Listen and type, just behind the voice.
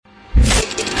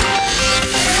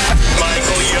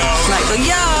Michael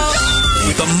Yo.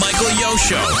 The Michael Yo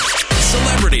Show.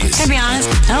 Celebrities. To be honest,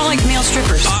 I don't like male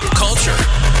strippers. Pop culture.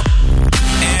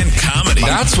 And comedy.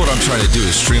 That's what I'm trying to do,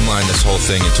 is streamline this whole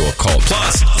thing into a cult.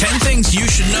 Plus, 10 things you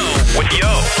should know with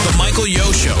Yo. The Michael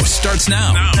Yo Show starts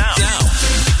now.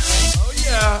 Oh,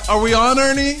 yeah. Are we on,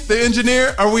 Ernie, the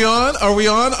engineer? Are we on?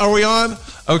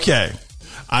 Okay.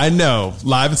 I know.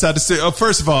 Live inside the studio.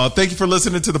 First of all, thank you for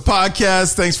listening to the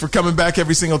podcast. Thanks for coming back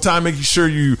every single time. Making sure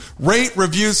you rate,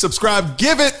 review, subscribe,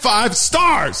 give it 5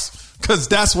 stars. Because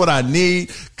that's what I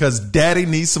need. Because daddy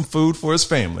needs some food for his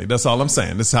family. That's all I'm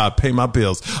saying. This is how I pay my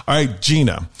bills. All right,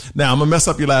 Gina. Now, I'm going to mess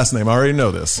up your last name. I already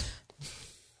know this.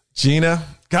 Gina.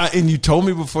 God, and you told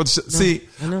me before. See,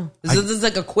 I know. This is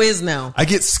like a quiz now. I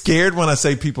get scared when I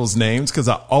say people's names because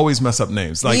I always mess up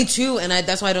names. Like, me too, and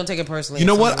that's why I don't take it personally. You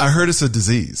know what? I heard it's a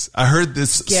disease. I heard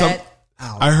this.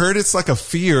 I heard it's like a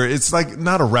fear. It's like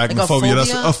not arachnophobia.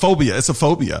 That's a phobia. It's a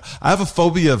phobia. I have a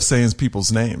phobia of saying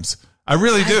people's names. I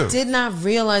really do. I did not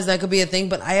realize that could be a thing,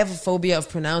 but I have a phobia of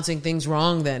pronouncing things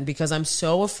wrong then because I'm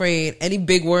so afraid. Any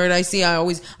big word I see, I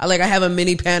have a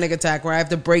mini panic attack where I have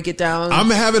to break it down.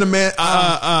 I'm having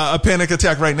a panic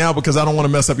attack right now because I don't want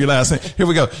to mess up your last name. Here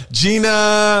we go.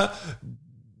 Gina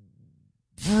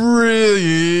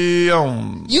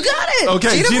Brion. You got it.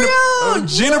 Okay. Gina Brion.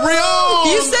 Gina Brion.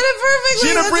 You said it perfectly.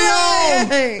 Gina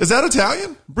Brion. Is that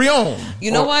Italian? Brion.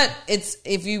 You know what? It's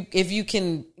if you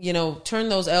can, turn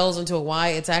those L's into a Y,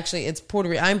 it's Puerto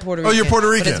Rican. I'm Puerto Rican. Oh, you're Puerto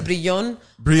Rican. But it's Brion.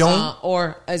 Brion.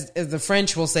 Or as the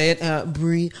French will say it,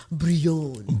 Brion.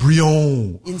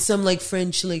 Brion. In some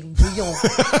French, Brion. Brion.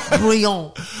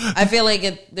 I feel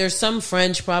like there's some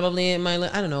French probably in my,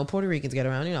 I don't know, Puerto Ricans get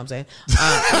around, you know what I'm saying?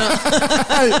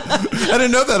 I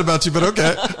didn't know that about you, but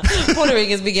okay. Puerto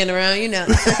Ricans be getting around,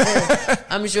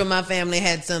 I'm sure my family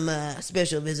had some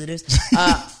special visitors.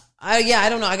 I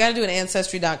don't know. I got to do an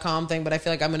Ancestry.com thing, but I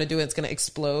feel like I'm going to do it. It's going to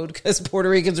explode because Puerto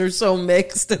Ricans are so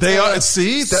mixed. They are.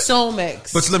 See? So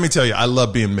mixed. But let me tell you, I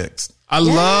love being mixed. I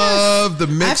love the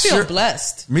mixture. I feel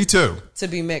blessed. Me too. To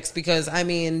be mixed because,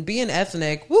 being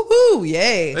ethnic, woohoo,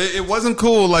 yay. It wasn't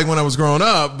cool when I was growing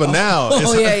up, but now.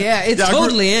 It's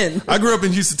totally in. I grew up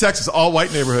in Houston, Texas, all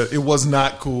white neighborhood. It was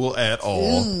not cool at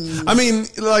all.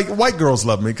 White girls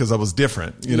loved me because I was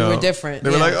different. You were different.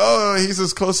 They were like, oh, he's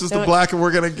as close as the black and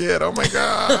we're going to get. Oh my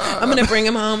God. I'm going to bring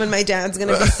him home and my dad's going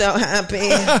to be so happy.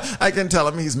 I can tell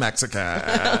him he's Mexican.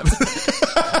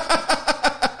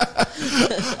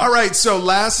 All right, so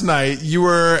last night you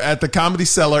were at the Comedy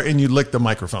Cellar and you licked the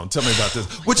microphone. Tell me about this,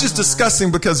 which is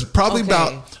disgusting because probably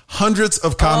about hundreds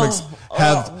of comics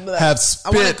have spit. I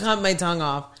want to cut my tongue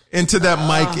off into that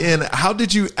mic. And how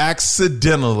did you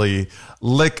accidentally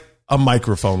lick a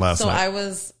microphone last night? I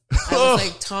was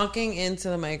talking into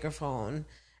the microphone.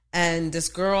 And this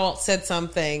girl said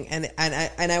something, and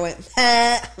I went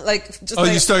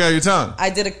you stuck out your tongue. I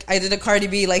did a Cardi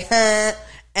B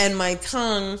and my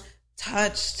tongue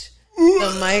touched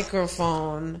the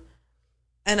microphone,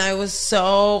 and I was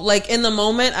so in the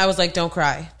moment I was like, don't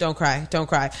cry,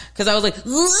 because I was like,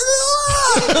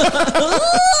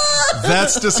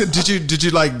 that's just. Did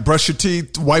you brush your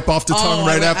teeth, wipe off the tongue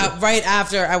after? Right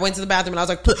after I went to the bathroom, and I was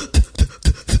like.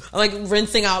 I'm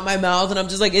rinsing out my mouth, and I'm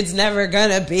just like, it's never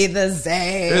gonna be the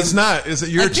same. It's not.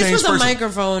 You're a changed person. This was a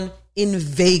microphone in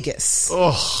Vegas.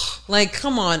 Oh.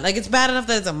 Come on. It's bad enough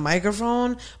that it's a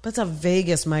microphone, but it's a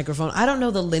Vegas microphone. I don't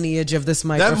know the lineage of this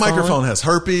microphone. That microphone has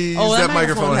herpes. Oh, that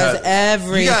microphone has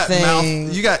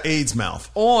everything. You got AIDS mouth.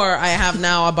 Or I have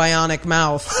now a bionic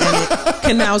mouth, and it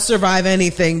can now survive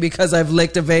anything because I've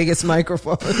licked a Vegas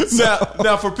microphone. So.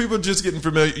 Now, for people just getting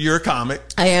familiar, you're a comic.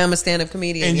 I am a stand-up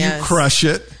comedian, and you crush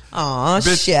it. Aw,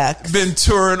 shucks. Been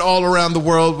touring all around the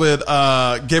world with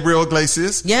Gabriel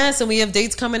Iglesias. Yes, and we have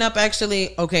dates coming up,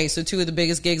 actually. Okay, so 2 of the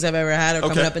biggest gigs I've ever had are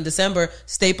coming up in December.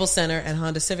 Staples Center and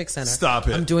Honda Civic Center. Stop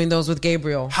it. I'm doing those with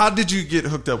Gabriel. How did you get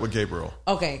hooked up with Gabriel?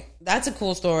 Okay, that's a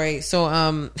cool story.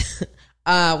 So,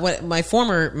 what my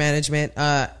former management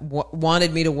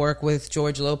wanted me to work with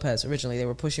George Lopez originally. They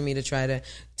were pushing me to try to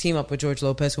team up with George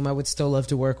Lopez, whom I would still love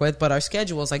to work with, but our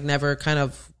schedules never kind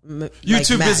of you're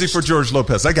too busy for George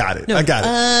Lopez. I got it. No, I got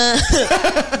it.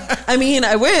 I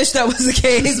wish that was the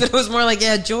case, but it was more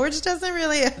George doesn't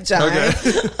really have time. Okay.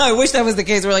 I wish that was the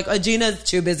case. We're Gina's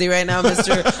too busy right now,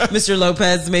 Mr.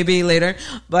 Lopez, maybe later.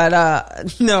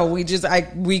 But no,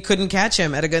 we couldn't catch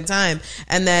him at a good time.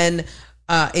 And then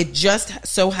it just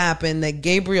so happened that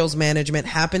Gabriel's management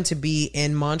happened to be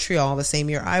in Montreal the same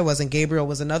year I was, and Gabriel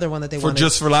was another one that they wanted.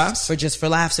 Just for Laughs? For Just for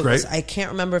Laughs. I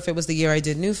can't remember if it was the year I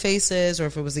did New Faces or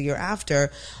if it was the year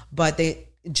after, but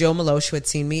Joe Maloche, who had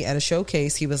seen me at a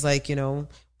showcase, he was like,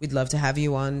 we'd love to have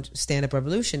you on Stand Up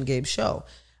Revolution, Gabe's show,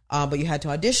 but you had to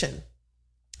audition.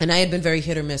 And I had been very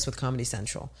hit or miss with Comedy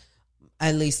Central,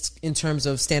 at least in terms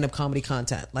of stand-up comedy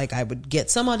content. Like, I would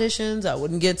get some auditions, I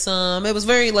wouldn't get some. It was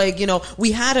very like,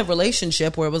 we had a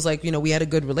relationship where it was like, we had a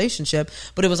good relationship,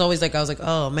 but it was always like, I was like,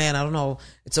 oh man, I don't know.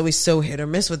 It's always so hit or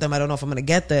miss with them. I don't know if I'm going to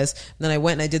get this. And then I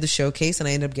went and I did the showcase and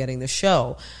I ended up getting the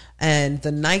show. And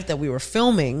the night that we were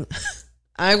filming,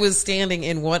 I was standing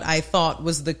in what I thought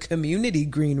was the community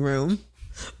green room,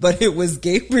 but it was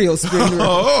Gabriel's green room.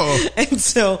 Oh. And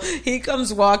so he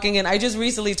comes walking in. I just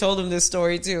recently told him this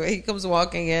story too. He comes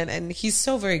walking in and he's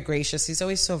so very gracious. He's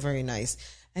always so very nice.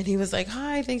 And he was like,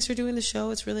 hi, thanks for doing the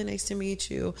show. It's really nice to meet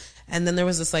you. And then there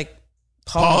was this like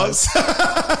pause.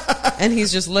 And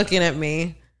he's just looking at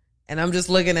me and I'm just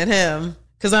looking at him.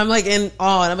 Because I'm like in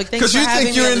awe. And I'm like, thanks for having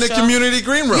me. Because you think you're in the show. community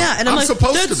green room. Yeah. And I'm like,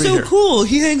 supposed that's to be so here. cool.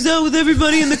 He hangs out with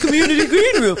everybody in the community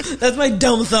green room. That's my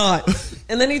dumb thought.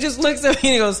 And then he just looks at me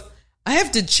and he goes, I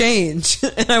have to change.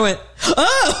 And I went,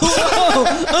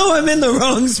 oh, I'm in the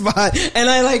wrong spot. And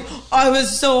I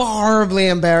was so horribly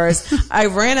embarrassed. I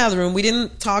ran out of the room. We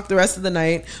didn't talk the rest of the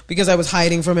night because I was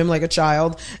hiding from him like a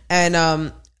child. And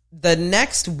the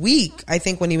next week, I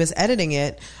think when he was editing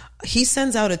it, he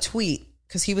sends out a tweet.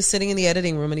 Because he was sitting in the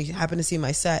editing room and he happened to see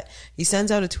my set. He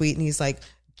sends out a tweet and he's like,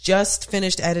 just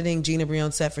finished editing Gina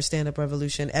Brion's set for Stand Up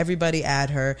Revolution. Everybody add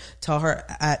her. Tell her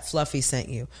at Fluffy sent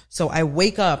you. So I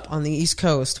wake up on the East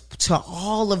Coast to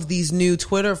all of these new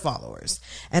Twitter followers.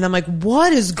 And I'm like,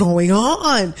 what is going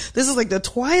on? This is like the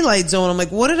Twilight Zone. I'm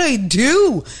like, what did I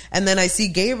do? And then I see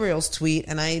Gabriel's tweet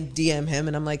and I DM him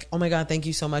and I'm like, oh my God, thank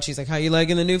you so much. He's like, how you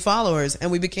liking the new followers?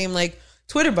 And we became like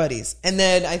Twitter buddies. And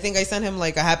then I think I sent him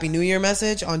like a Happy New Year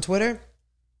message on Twitter.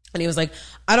 And he was like,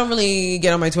 I don't really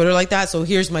get on my Twitter like that, so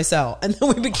here's my cell. And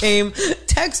then we became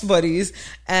text buddies.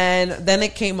 And then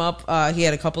it came up, he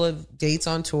had a couple of dates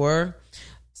on tour.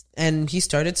 And he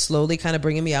started slowly kind of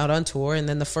bringing me out on tour. And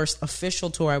then the first official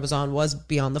tour I was on was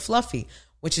Beyond the Fluffy,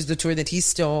 which is the tour that he's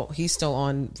still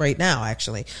on right now,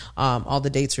 actually. All the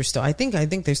dates are still, I think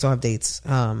they still have dates.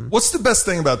 What's the best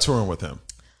thing about touring with him?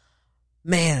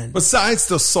 Man. Besides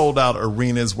the sold out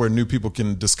arenas where new people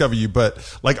can discover you,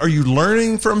 but like, are you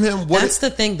learning from him? That's the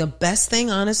thing. The best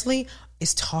thing, honestly,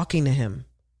 is talking to him.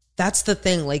 That's the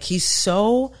thing. Like, he's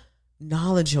so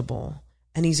knowledgeable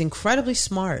and he's incredibly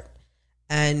smart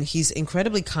and he's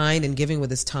incredibly kind and giving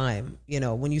with his time.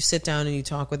 When you sit down and you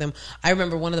talk with him, I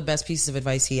remember one of the best pieces of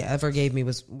advice he ever gave me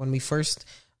was when we first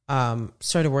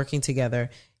started working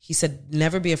together. He said,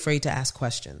 never be afraid to ask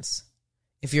questions.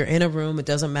 If you're in a room, it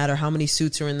doesn't matter how many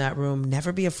suits are in that room.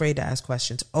 Never be afraid to ask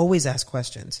questions. Always ask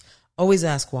questions. Always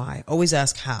ask why. Always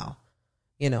ask how.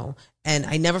 And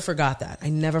I never forgot that.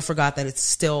 It's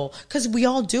still, because we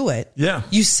all do it. Yeah.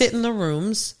 You sit in the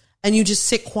rooms and you just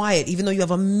sit quiet, even though you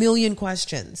have a million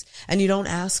questions and you don't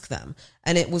ask them.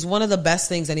 And it was one of the best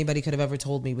things anybody could have ever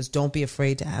told me was don't be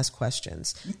afraid to ask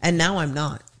questions. And now I'm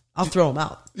not. I'll throw them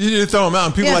out. You throw them out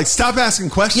and people are like, stop asking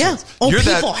questions. Yeah. Oh,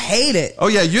 people hate it. Oh,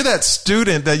 yeah. You're that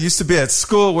student that used to be at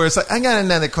school where it's like, I got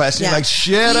another question. Yeah. You're like,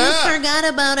 shut up. You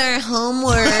forgot about our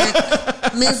homework,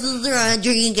 Mrs.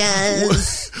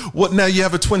 Rodriguez. Well, now you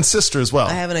have a twin sister as well.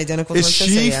 I have an identical twin sister,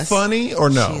 Is she yes. funny or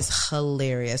no? She's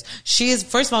hilarious.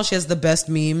 First of all, she has the best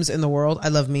memes in the world. I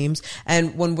love memes.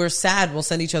 And when we're sad, we'll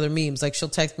send each other memes. Like, she'll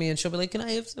text me and she'll be like, can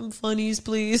I have some funnies,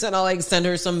 please? And I'll like send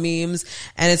her some memes.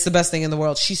 And it's the best thing in the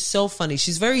world. She's so funny.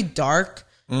 She's very dark.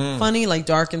 Funny, like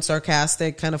dark and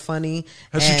sarcastic, kind of funny.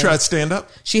 Has she tried stand up?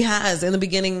 She has. In the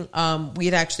beginning, we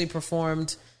had actually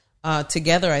performed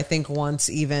together, I think once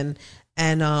even.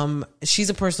 And she's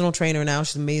a personal trainer now.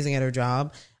 She's amazing at her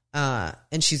job.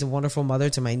 And she's a wonderful mother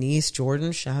to my niece,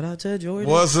 Jordan. Shout out to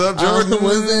Jordan. What's up, Jordan?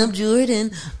 What's up,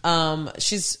 Jordan?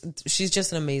 She's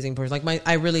just an amazing person. Like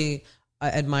I really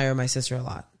admire my sister a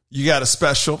lot. You got a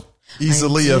special?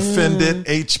 Easily Offended,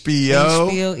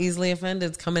 HBO. Easily Offended.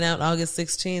 It's coming out August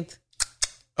 16th.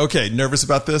 Okay, nervous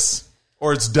about this?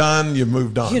 Or it's done, you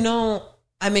moved on?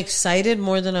 I'm excited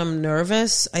more than I'm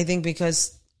nervous. I think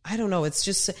because, I don't know,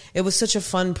 it was such a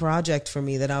fun project for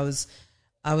me that I was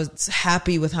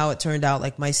happy with how it turned out.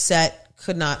 Like, my set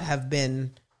could not have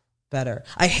been better.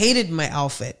 I hated my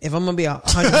outfit, if I'm going to be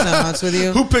 100% honest with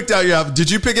you. Who picked out your outfit?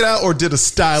 Did you pick it out or did a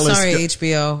stylist? Sorry,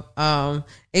 HBO.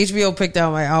 HBO picked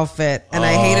out my outfit and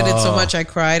I hated it so much I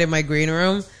cried in my green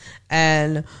room.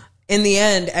 And in the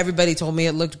end, everybody told me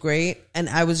it looked great and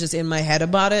I was just in my head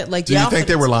about it. Like, do you think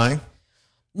they were lying?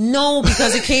 No,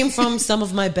 because it came from some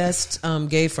of my best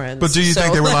gay friends. But do you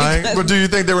think they were lying? But do you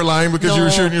think they were lying because you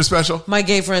were shooting your special? My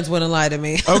gay friends wouldn't lie to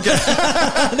me.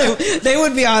 Okay. they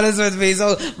would be honest with me.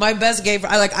 So my best gay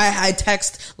friend, I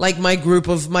text like my group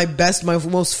of my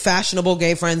most fashionable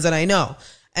gay friends that I know.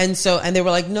 And they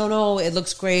were like, no, it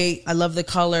looks great. I love the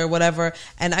color, whatever.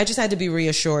 And I just had to be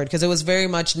reassured because it was very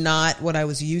much not what I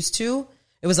was used to.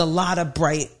 It was a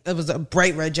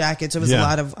bright red jacket. So it was a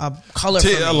lot of color.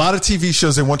 A lot of TV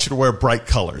shows, they want you to wear bright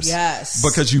colors. Yes.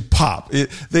 Because you pop.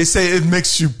 They say it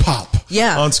makes you pop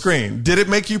on screen. Did it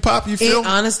make you pop, you feel?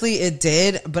 Honestly, it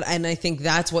did. And I think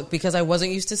that's because I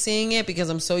wasn't used to seeing it, because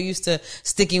I'm so used to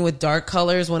sticking with dark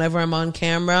colors whenever I'm on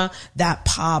camera, that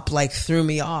pop like threw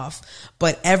me off.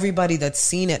 But everybody that's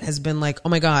seen it has been like, oh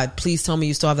my God, please tell me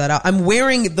you still have that out. I'm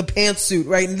wearing the pantsuit,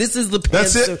 right? And this is the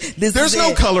pantsuit. There's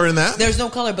no color in that. There's no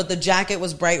color, but the jacket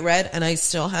was bright red, and I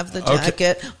still have the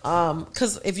jacket.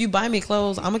 Because if you buy me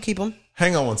clothes, I'm gonna keep them.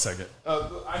 Hang on one second.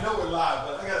 I know we're live,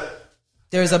 but I gotta.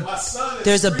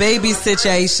 There's a baby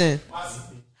situation.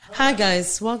 Hi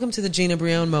guys, welcome to the Gina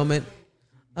Brion moment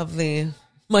of the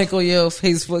Michael Yo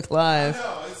Facebook Live. I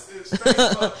know,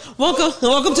 it's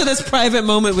welcome to this private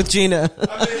moment with Gina. You're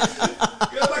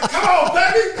like, come on,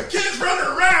 baby, the kid's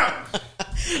running around.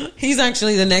 He's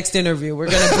actually the next interview. We're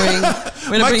gonna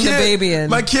bring the baby in.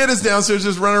 My kid is downstairs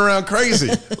just running around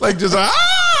crazy, like just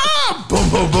boom,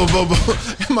 boom, boom, boom, boom.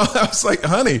 And I was like,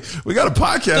 honey, we got a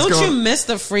podcast. Don't you miss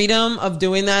the freedom of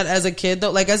doing that as a kid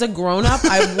though? Like as a grown up,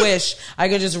 I wish I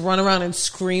could just run around and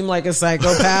scream like a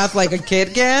psychopath, like a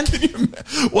kid can.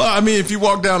 Well, I mean, if you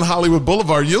walk down Hollywood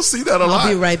Boulevard, you'll see that a lot.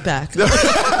 I'll be right back.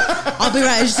 I'll be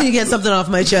right. I just need to get something off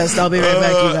my chest. I'll be right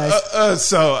back, you guys.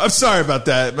 So I'm sorry about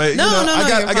that, but No,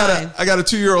 I got a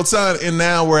 2-year-old son, and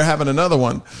now we're having another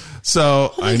one.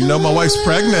 So I know my wife's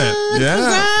pregnant. Yeah.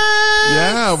 Congrats.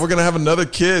 Yeah, we're going to have another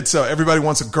kid. So everybody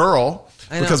wants a girl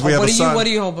because we have a son. What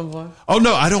are you hoping for? Oh,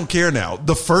 no, I don't care now.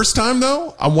 The first time,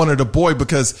 though, I wanted a boy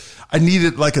because I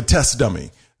needed like a test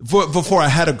dummy before I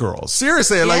had a girl.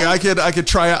 Seriously, like I could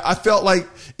try out. I felt like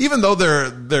even though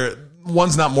they're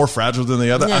one's not more fragile than the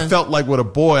other, I felt like with a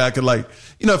boy, I could like,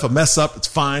 if I mess up, it's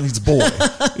fine. He's a boy.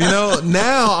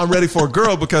 Now I'm ready for a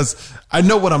girl because I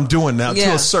know what I'm doing now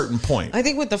to a certain point. I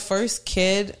think with the first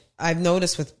kid, I've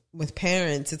noticed with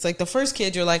parents, it's like the first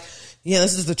kid, you're like,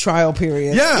 this is the trial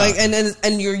period. Yeah. Like,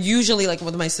 and you're usually like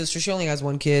with my sister, she only has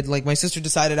one kid. Like my sister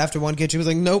decided after one kid, she was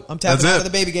like, nope, I'm tapping out of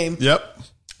the baby game. Yep.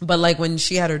 But like when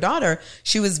she had her daughter,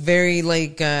 she was very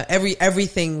like,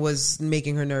 everything was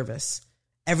making her nervous.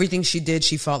 Everything she did,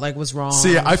 she felt like was wrong.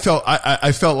 See, I felt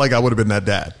like I would have been that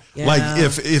dad. Yeah. Like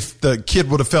if the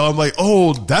kid would have felt, I'm like,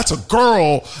 oh, that's a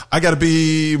girl. I got to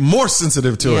be more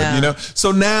sensitive to it,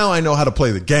 So now I know how to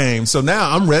play the game. So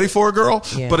now I'm ready for a girl.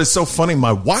 Yeah. But it's so funny.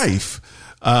 My wife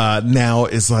now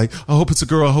is like, I hope it's a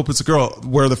girl. I hope it's a girl.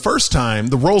 Where the first time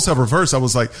the roles have reversed, I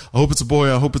was like, I hope it's a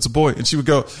boy. I hope it's a boy. And she would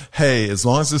go, hey, as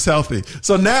long as it's healthy.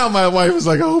 So now my wife is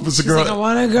like, I hope it's a girl. She's like, I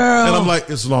want a girl. And I'm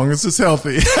like, as long as it's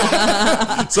healthy.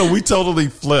 So we totally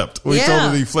flipped.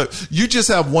 You just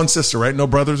have one sister, right? No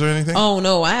brothers or anything? Oh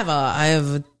no, I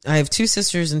have 2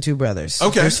 sisters and 2 brothers.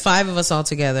 Okay. There's 5 of us all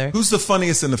together. Who's the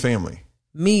funniest in the family?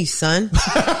 Me, son.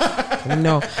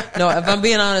 No. If I'm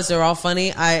being honest, they're all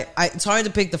funny. It's hard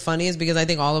to pick the funniest because I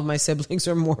think all of my siblings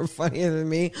are more funnier than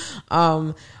me.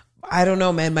 I don't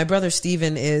know, man. My brother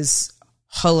Steven is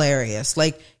hilarious.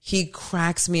 Like he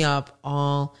cracks me up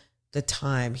all the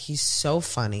time. He's so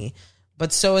funny.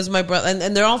 But so is my brother,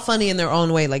 and they're all funny in their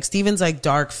own way. Like Steven's like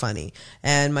dark funny,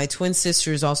 and my twin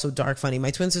sister is also dark funny. My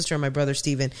twin sister and my brother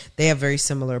Steven, they have very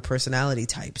similar personality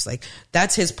types. Like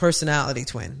that's his personality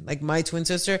twin, like my twin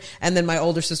sister, and then my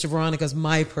older sister Veronica's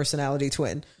my personality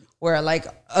twin. Where like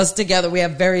us together, we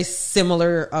have very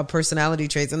similar personality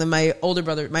traits. And then my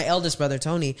eldest brother,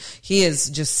 Tony, he is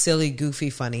just silly,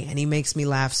 goofy, funny. And he makes me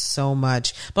laugh so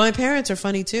much. But my parents are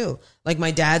funny too. Like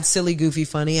my dad's silly, goofy,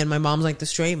 funny. And my mom's like the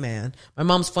straight man. My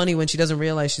mom's funny when she doesn't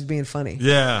realize she's being funny.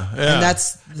 Yeah. And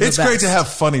it's best. Great to have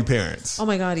funny parents. Oh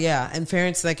my God, yeah. And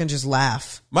parents that can just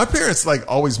laugh. My parents like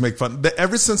always make fun.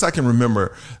 Ever since I can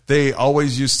remember, they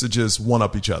always used to just one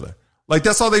up each other. Like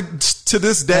that's all to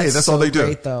this day, that's all they do.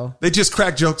 Great, though. They just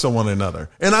crack jokes on one another.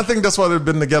 And I think that's why they've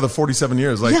been together 47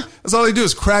 years. Like that's all they do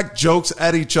is crack jokes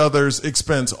at each other's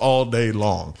expense all day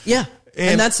long. Yeah.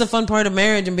 And that's the fun part of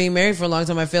marriage and being married for a long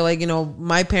time. I feel like,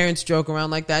 my parents joke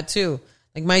around like that too.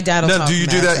 Like my dad will talk. Now, do you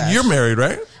do that? Trash. You're married,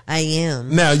 right? I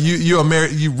am. Now you are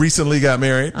married. You recently got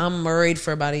married. I'm married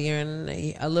for about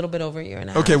a little bit over a year and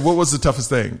a half. Okay, what was the toughest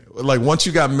thing? Like once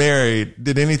you got married,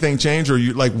 did anything change, or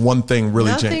you like one thing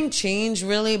really changed? Nothing changed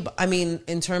really. I mean,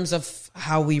 in terms of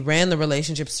how we ran the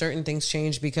relationship, certain things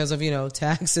changed because of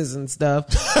taxes and stuff.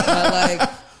 But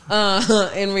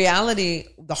like in reality,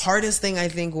 the hardest thing I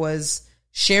think was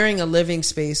sharing a living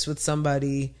space with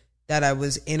somebody that I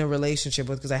was in a relationship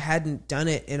with because I hadn't done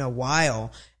it in a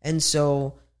while. And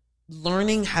so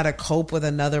learning how to cope with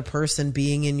another person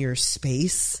being in your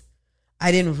space,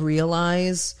 I didn't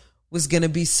realize was going to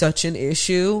be such an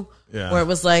issue. Yeah. Where it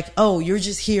was like, oh, you're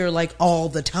just here like all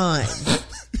the time.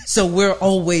 So we're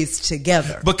always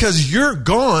together. Because you're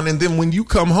gone, and then when you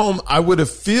come home, I would have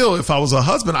feel if I was a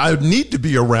husband, I would need to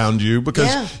be around you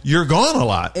because you're gone a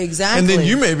lot. Exactly. And then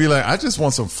you may be like, I just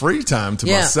want some free time to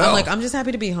myself. I'm like, I'm just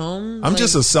happy to be home. I'm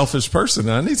just a selfish person,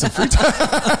 and I need some free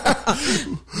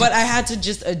time. But I had to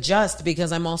just adjust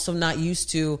because I'm also not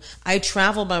used to, I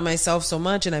travel by myself so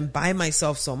much and I'm by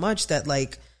myself so much that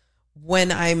like,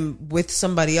 when I'm with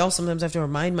somebody else, sometimes I have to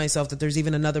remind myself that there's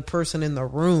even another person in the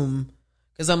room.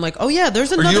 Because I'm like, oh yeah,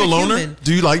 there's another human. Are you a loner?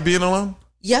 Do you like being alone?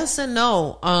 Yes and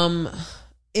no.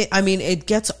 It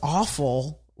gets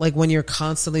awful. Like when you're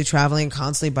constantly traveling,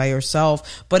 constantly by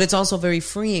yourself, but it's also very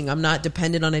freeing. I'm not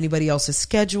dependent on anybody else's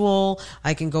schedule.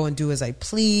 I can go and do as I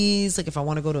please. Like if I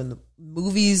want to go to the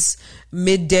movies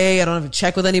midday, I don't have to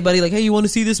check with anybody. Like, hey, you want to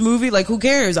see this movie? Like, who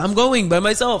cares? I'm going by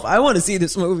myself. I want to see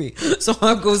this movie. So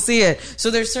I'll go see it. So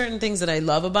there's certain things that I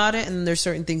love about it. And there's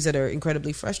certain things that are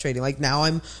incredibly frustrating. Like now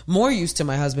I'm more used to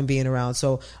my husband being around.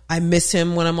 So I miss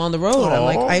him when I'm on the road. I'm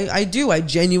like, I do. I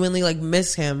genuinely like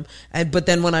miss him. But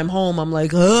then when I'm home, I'm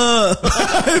like,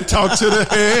 talk to the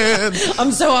hand.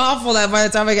 I'm so awful that by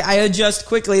the time I adjust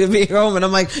quickly to be home and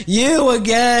I'm like, you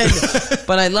again.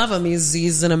 But I love him.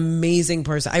 He's an amazing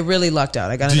person. I really lucked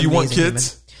out. I got. Do you want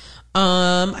kids?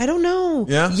 I don't know.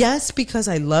 Yeah. Yes, because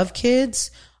I love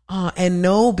kids. And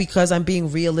no, because I'm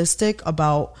being realistic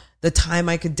about the time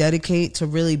I could dedicate to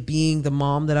really being the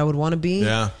mom that I would want to be.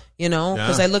 Yeah. You know,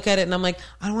 because I look at it and I'm like,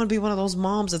 I don't want to be one of those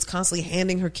moms that's constantly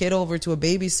handing her kid over to a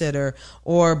babysitter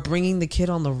or bringing the kid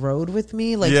on the road with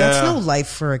me. Like, that's no life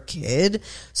for a kid.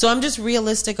 So I'm just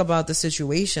realistic about the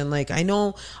situation. Like, I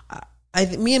know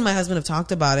me and my husband have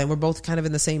talked about it and we're both kind of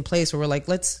in the same place where we're like,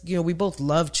 we both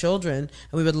love children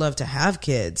and we would love to have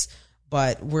kids,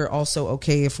 but we're also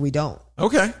okay if we don't.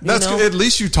 Okay. That's good. At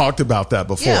least you talked about that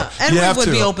before. Yeah. And we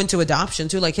would be open to adoption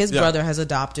too. Like his brother has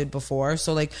adopted before.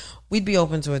 So like we'd be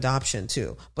open to adoption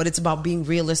too. But it's about being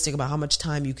realistic about how much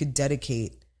time you could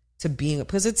dedicate to being,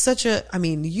 because it's such a, I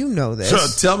mean, you know this. Sure,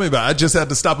 tell me about it. I just had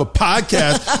to stop a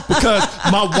podcast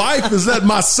because my wife is letting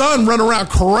my son run around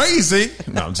crazy.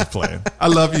 No, I'm just playing. I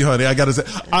love you, honey. I got to say,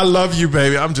 I love you,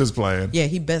 baby. I'm just playing. Yeah,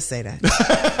 he best say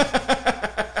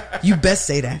that. You best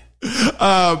say that.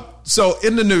 So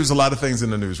in the news, a lot of things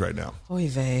in the news right now. Oy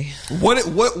vey.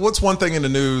 What's one thing in the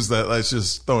news that's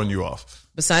just throwing you off?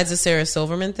 Besides the Sarah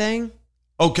Silverman thing?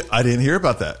 Okay, I didn't hear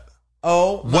about that.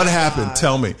 Oh, what happened? God.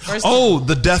 Tell me.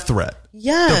 The death threat.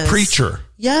 Yes. The preacher.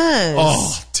 Yes.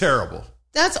 Oh, terrible.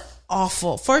 That's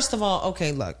awful. First of all,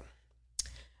 okay, look.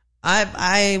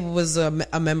 I was a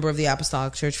member of the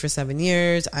Apostolic Church for 7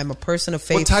 years. I'm a person of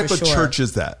faith. What type of church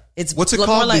is that? What's it called?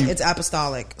 More like it's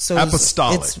apostolic. So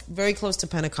apostolic. It's very close to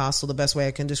Pentecostal. The best way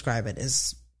I can describe it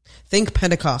is think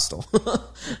Pentecostal.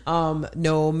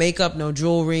 No makeup, no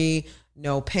jewelry,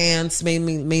 no pants,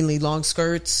 mainly long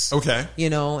skirts. Okay.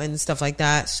 You know, and stuff like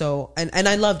that. So, and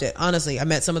I loved it. Honestly, I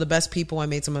met some of the best people. I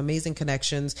made some amazing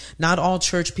connections. Not all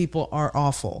church people are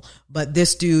awful, but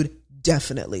this dude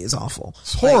definitely is awful.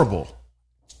 It's horrible. Like,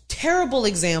 terrible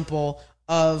example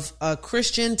of a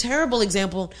Christian, terrible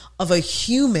example of a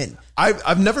human.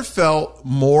 I've never felt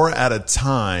more at a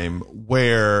time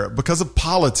where, because of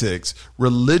politics,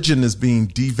 religion is being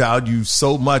devalued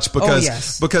so much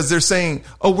because they're saying,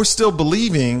 oh, we're still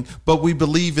believing, but we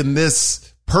believe in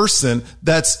this person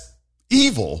that's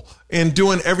evil and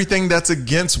doing everything that's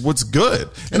against what's good.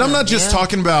 And I'm not just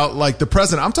talking about like the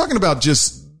president. I'm talking about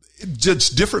just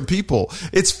different people.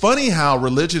 It's funny how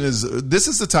this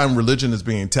is the time religion is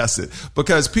being tested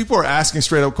because people are asking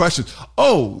straight up questions.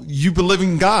 Oh, you believe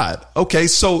in God. Okay.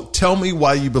 So tell me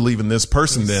why you believe in this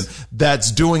person then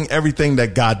that's doing everything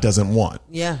that God doesn't want.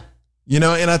 Yeah. You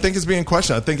know, and I think it's being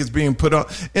questioned. I think it's being put on,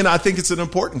 and I think it's an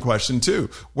important question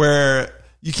too, where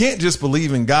you can't just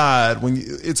believe in God when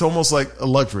it's almost like a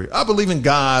luxury. I believe in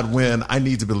God when I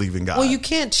need to believe in God. Well, you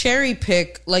can't cherry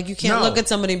pick. Like you can't look at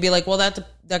somebody and be like, well,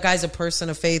 that guy's a person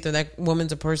of faith or that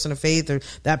woman's a person of faith or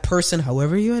that person,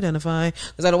 however you identify.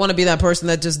 Because I don't want to be that person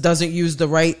that just doesn't use the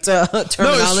right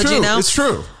terminology now. It's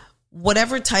true.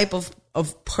 Whatever type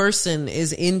of person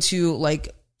is into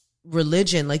like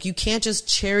religion, like you can't just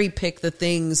cherry pick the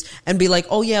things and be like,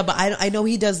 oh yeah, but I know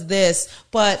he does this,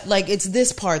 but like it's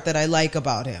this part that I like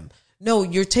about him. No,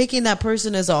 you're taking that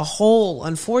person as a whole,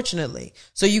 unfortunately.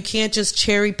 So you can't just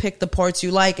cherry pick the parts you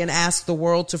like and ask the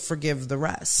world to forgive the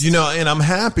rest. You know, and I'm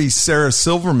happy Sarah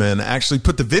Silverman actually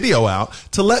put the video out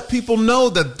to let people know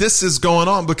that this is going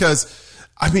on because,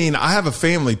 I mean, I have a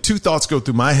family. Two thoughts go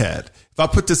through my head. If I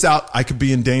put this out, I could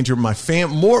be in danger. My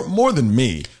more than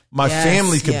me. My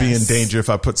family could be in danger if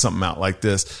I put something out like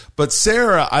this. But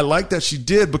Sarah, I like that she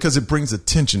did because it brings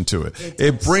attention to it.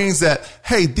 It brings that,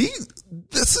 hey,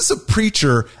 this is a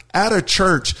preacher at a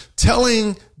church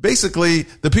telling basically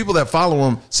the people that follow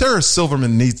him, Sarah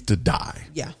Silverman needs to die.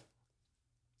 Yeah.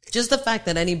 Just the fact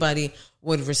that anybody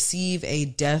would receive a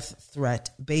death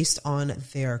threat based on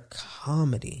their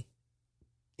comedy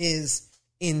is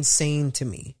insane to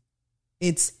me.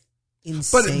 It's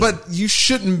insane. But you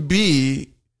shouldn't be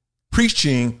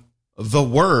preaching the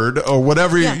word or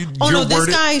whatever. Yeah. This word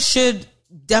guy should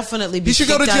definitely be kicked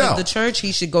out jail. of the church.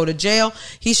 He should go to jail.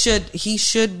 He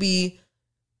should be,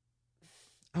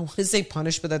 I want to say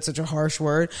punished, but that's such a harsh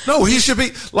word. No, he should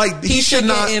be like, he should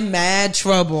not get in mad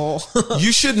trouble.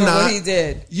 You should for not, what he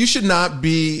did. You should not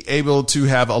be able to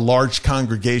have a large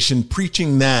congregation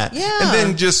preaching that and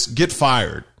then just get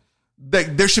fired.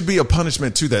 There should be a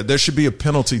punishment to that. There should be a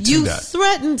penalty to you that. You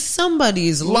threatened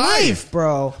somebody's life,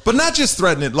 bro. But not just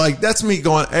threaten it. Like, that's me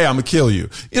going, hey, I'm going to kill you.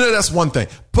 That's one thing.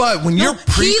 But when you're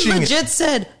preaching... He legit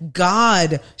said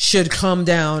God should come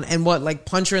down and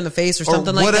punch her in the face or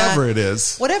something like that. Whatever it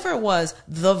is. Whatever it was.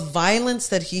 The violence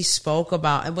that he spoke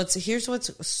about. And here's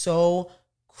what's so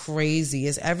crazy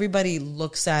is everybody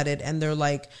looks at it and they're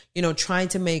like, trying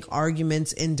to make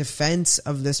arguments in defense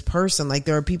of this person. Like,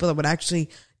 there are people that would actually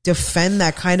defend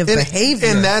that kind of behavior.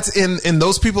 And that's in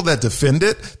those people that defend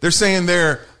it, they're saying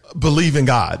they're believe in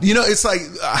God. It's like,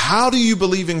 how do you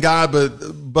believe in God,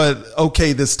 but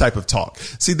okay, this type of talk?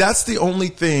 See, that's the only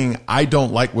thing I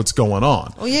don't like what's going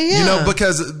on. Oh, yeah.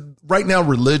 Because right now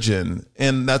religion,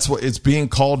 and that's what it's being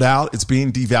called out, it's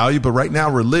being devalued, but right now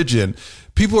religion,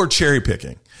 people are cherry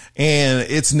picking. And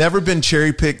it's never been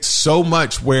cherry picked so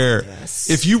much where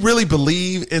if you really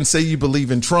believe and say you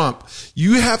believe in Trump,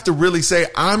 you have to really say,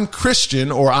 I'm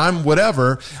Christian or I'm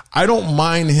whatever. I don't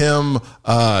mind him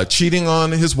cheating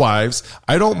on his wives.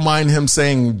 I don't mind him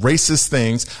saying racist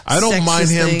things. I don't mind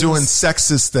him doing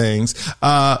sexist things.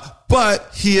 But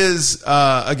he is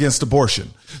against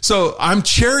abortion. So I'm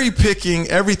cherry picking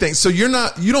everything. So you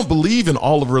don't believe in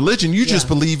all of religion. You just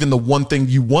believe in the one thing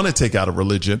you want to take out of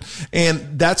religion.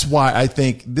 And that's why I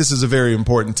think this is a very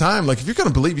important time. Like, if you're going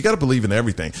to believe, you got to believe in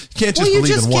everything. You can't just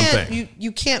believe in one thing.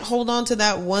 You can't hold on to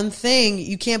that one thing.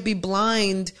 You can't be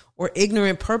blind or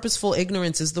ignorant. Purposeful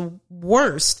ignorance is the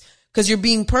worst. Because you're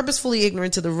being purposefully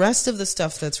ignorant to the rest of the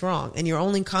stuff that's wrong. And you're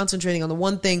only concentrating on the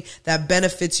one thing that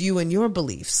benefits you and your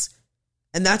beliefs.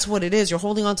 And that's what it is. You're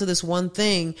holding on to this one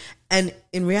thing. And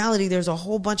in reality, there's a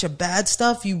whole bunch of bad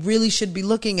stuff you really should be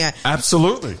looking at.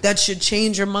 Absolutely. That should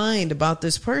change your mind about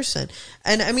this person.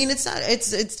 And I mean, it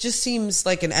just seems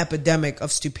like an epidemic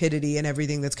of stupidity and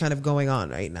everything that's kind of going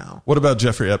on right now. What about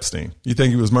Jeffrey Epstein? You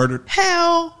think he was murdered?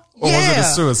 Hell Or was it a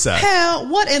suicide? Hell,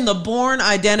 what in the Bourne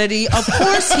Identity? Of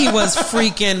course he was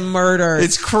freaking murdered.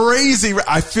 It's crazy.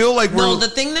 I feel like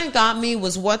the thing that got me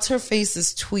was what's her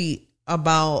face's tweet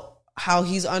about how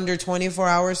he's under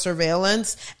 24-hour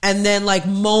surveillance, and then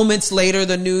moments later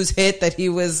the news hit that he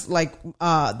was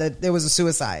that there was a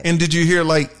suicide. And did you hear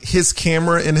his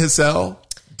camera in his cell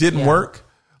didn't work?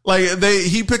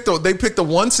 They picked the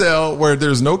one cell where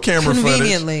there's no camera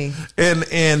conveniently footage,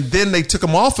 and then they took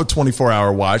him off a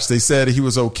 24-hour watch. They said he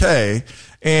was okay,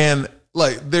 and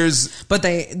but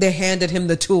they handed him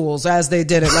the tools as they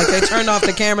did it. They turned off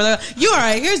the camera. They're like, you all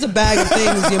right? Here's a bag of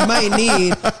things you might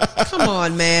need. Come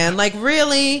on, man.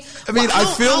 Really? I mean, I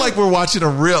feel like we're watching a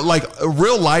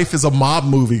real life is a mob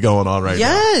movie going on right now.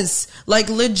 Yes.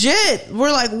 Legit.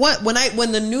 We're what?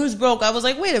 When the news broke, I was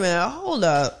like, wait a minute, hold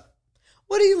up.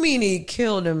 What do you mean he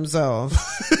killed himself?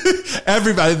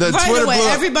 Everybody, Twitter away,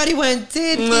 everybody went,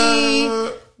 did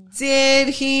he? Did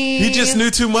he? He just knew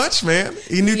too much, man.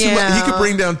 He knew too much. He could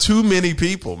bring down too many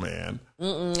people, man.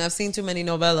 I've seen too many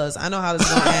novellas. I know how this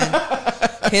is going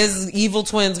to end. His evil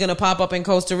twin's going to pop up in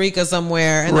Costa Rica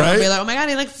somewhere. And they're going to be like, oh my God,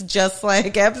 he looks just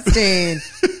like Epstein.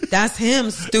 That's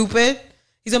him, stupid.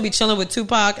 He's going to be chilling with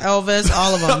Tupac, Elvis,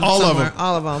 all of them. All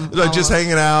of them. Just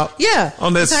hanging out. Yeah.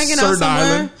 On this certain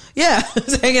island. Yeah.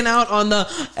 Just hanging out on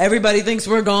the everybody thinks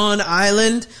we're gone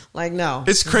island. No.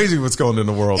 It's crazy what's going on in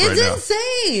the world right now. It's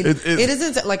insane. It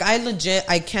is insane.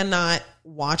 I cannot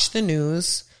watch the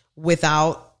news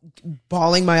without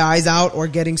bawling my eyes out or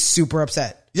getting super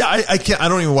upset. Yeah, I can't. I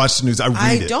don't even watch the news. I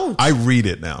read it. Don't. I read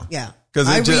it now. Yeah. Because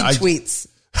I read tweets.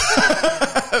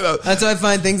 That's how I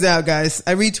find things out, guys.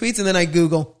 I read tweets and then I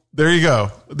Google. There you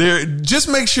go. There, just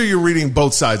make sure you're reading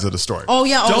both sides of the story. Oh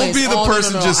yeah, don't always. be the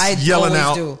person no. just I yelling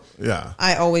out. Do. Yeah,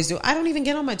 I always do. I don't even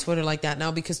get on my Twitter like that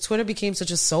now because Twitter became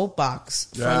such a soapbox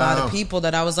for a lot of people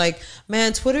that I was like,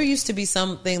 man, Twitter used to be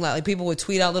something like people would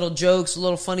tweet out little jokes,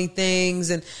 little funny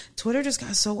things, and Twitter just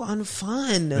got so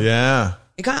unfun. Yeah.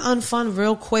 It got unfun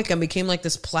real quick and became like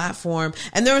this platform.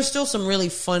 And there are still some really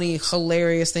funny,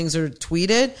 hilarious things that are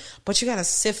tweeted, but you got to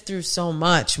sift through so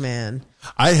much, man.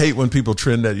 I hate when people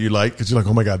trend that you like because you're like,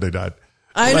 oh my God, they died.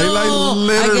 I know. Like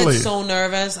literally.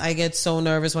 I get so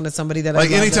nervous when it's somebody that like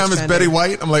I love. anytime it's Betty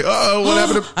White, I'm like, oh, what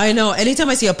happened to... I know. Anytime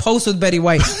I see a post with Betty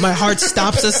White, my heart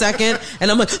stops a second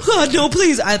and I'm like, God, no,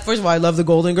 please. First of all, I love the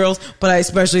Golden Girls, but I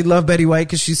especially love Betty White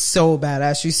because she's so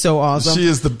badass. She's so awesome. She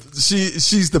is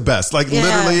she's the best. Like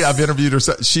literally, I've interviewed her.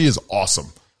 She is awesome.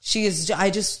 She is.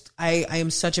 I am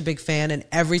such a big fan, and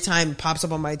every time it pops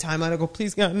up on my timeline, I go,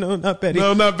 please God, no, not Betty.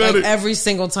 No, not Betty. Like, every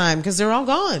single time because they're all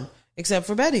gone. Except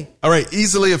for Betty. All right.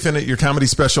 Easily Offended, your comedy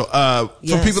special.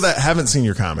 For people that haven't seen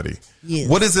your comedy,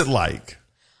 what is it like?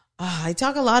 I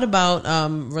talk a lot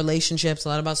about relationships, a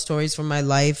lot about stories from my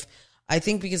life. I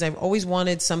think because I've always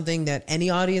wanted something that any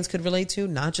audience could relate to,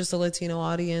 not just a Latino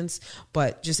audience,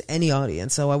 but just any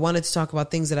audience. So I wanted to talk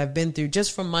about things that I've been through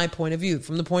just from my point of view,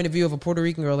 from the point of view of a Puerto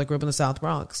Rican girl that grew up in the South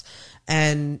Bronx.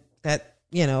 And that,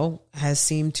 has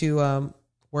seemed to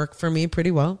work for me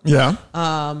pretty well. Yeah.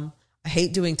 I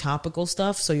hate doing topical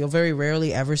stuff, so you'll very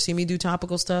rarely ever see me do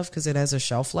topical stuff because it has a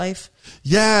shelf life.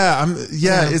 Yeah,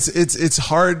 it's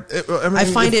hard. I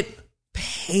find it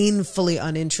painfully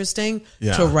uninteresting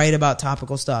to write about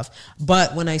topical stuff.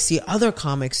 But when I see other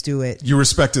comics do it, you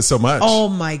respect it so much. Oh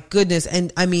my goodness.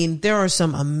 And I mean, there are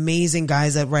some amazing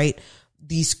guys that write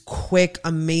these quick,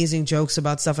 amazing jokes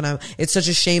about stuff. And it's such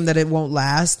a shame that it won't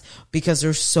last because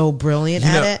they're so brilliant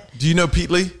at it. Do you know Pete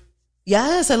Lee?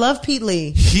 Yes, I love Pete Lee.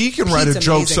 He can write a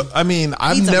joke. So, I mean,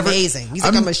 He's amazing. He's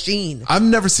like a machine. I've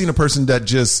never seen a person that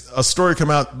just a story come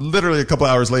out literally a couple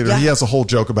hours later. He has a whole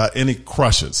joke about and he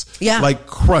crushes. Yeah, like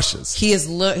crushes. He's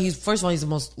first of all, he's the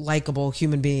most likable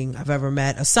human being I've ever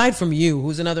met. Aside from you,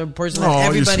 who's another person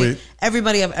that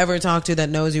everybody I've ever talked to that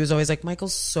knows you is always like,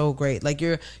 Michael's so great. Like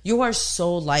you are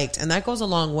so liked, and that goes a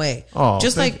long way. Oh,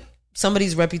 just like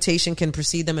somebody's reputation can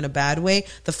precede them in a bad way.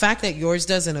 The fact that yours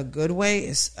does in a good way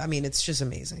is, I mean, it's just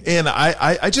amazing. And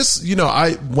I just,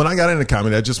 when I got into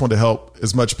comedy, I just wanted to help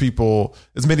as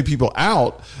many people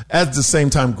out at the same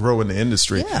time grow in the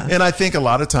industry. Yeah. And I think a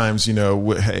lot of times,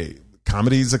 hey,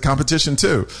 comedy is a competition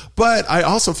too. But I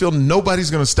also feel nobody's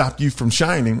going to stop you from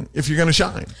shining if you're going to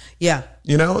shine. Yeah.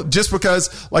 Just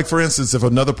because, like, for instance, if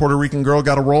another Puerto Rican girl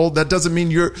got a role, that doesn't mean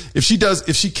if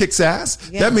she kicks ass,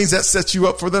 that means that sets you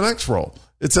up for the next role.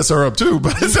 It sets her up too,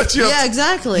 but it sets you up. Yeah,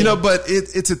 exactly. But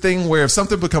it's a thing where if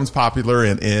something becomes popular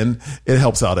and it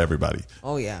helps out everybody.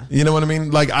 Oh yeah. You know what I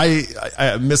mean? Like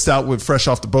I missed out with Fresh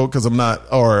Off the Boat because I'm not,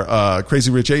 or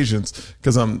Crazy Rich Asians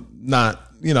because I'm not,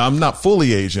 I'm not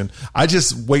fully Asian. I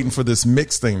just waiting for this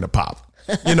mix thing to pop.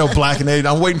 Black and Asian.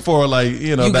 I'm waiting for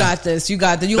you got this. You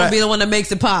got this. You gonna be the one that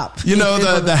makes it pop.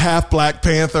 The half Black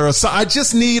Panther. Or so. I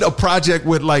just need a project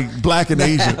with like Black and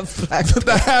Asian.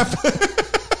 The half.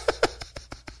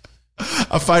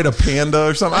 I fight a panda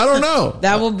or something. I don't know.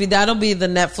 That'll be the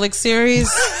Netflix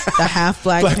series, the half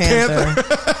Black Panther.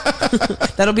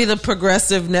 That'll be the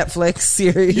progressive Netflix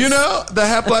series. The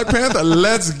half Black Panther.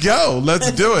 Let's go.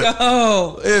 Let's do it.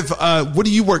 Go. What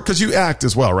do you work? Because you act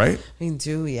as well, right? I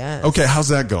do. Yes. Okay. How's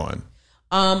that going?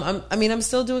 I'm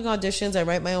still doing auditions. I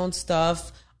write my own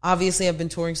stuff. Obviously, I've been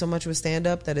touring so much with stand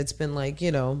up that it's been like,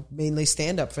 mainly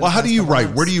stand up. Well, how do you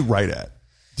write? Where do you write at?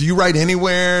 Do you write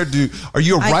anywhere? Are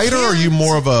you a writer or are you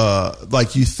more of a,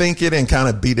 like, you think it and kind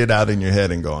of beat it out in your head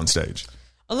and go on stage?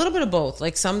 A little bit of both.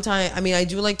 Like sometimes, I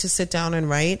do like to sit down and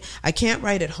write. I can't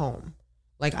write at home.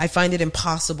 Like I find it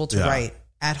impossible to write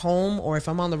at home, or if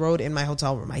I'm on the road in my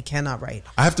hotel room, I cannot write.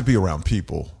 I have to be around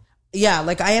people. Yeah,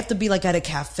 like I have to be like at a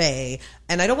cafe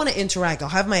and I don't want to interact. I'll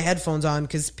have my headphones on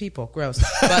because people, gross.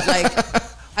 But like,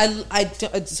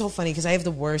 it's so funny because I have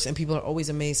the worst, and people are always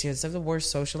amazed here. I have the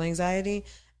worst social anxiety.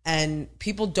 And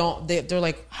people they're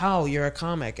like, how, you're a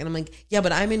comic? And I'm like, yeah,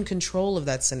 but I'm in control of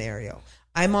that scenario.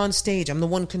 I'm on stage. I'm the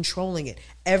one controlling it.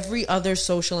 Every other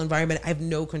social environment, I have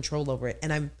no control over it.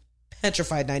 And I'm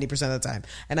petrified 90% of the time.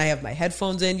 And I have my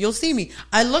headphones in. You'll see me.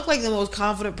 I look like the most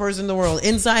confident person in the world.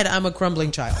 Inside, I'm a crumbling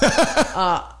child.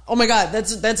 Oh my God,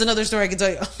 that's another story I can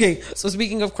tell you. Okay, so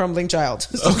speaking of crumbling child.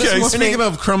 So speaking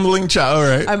of crumbling child,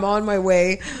 all right. I'm on my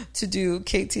way to do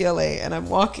KTLA, and I'm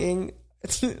walking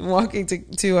to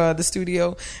the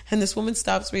studio, and this woman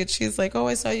stops me and she's like, oh,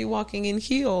 I saw you walking in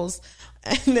heels.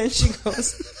 And then she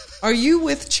goes, are you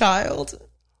with child?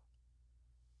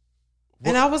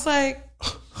 And I was like,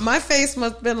 my face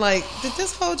must have been like, did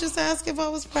this hoe just ask if I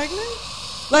was pregnant?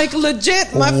 Like,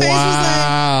 legit, my face was like,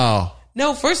 wow.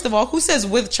 no, first of all, who says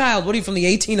with child? What are you, from the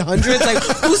 1800s? Like,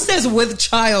 who says with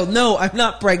child? No, I'm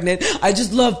not pregnant. I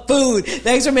just love food.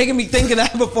 Thanks for making me think of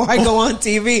that before I go on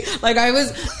TV. Like, I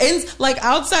was,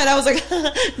 outside, I was like,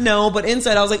 no, but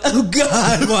inside, I was like, oh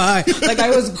God, why? Like, I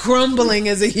was grumbling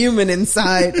as a human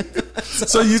inside.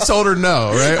 So you told her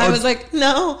no, right? I was like,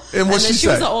 no. And what she she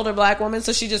say? was an older black woman,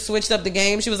 so she just switched up the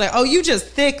game. She was like, oh, you just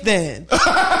thick then.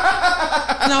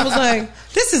 And I was like,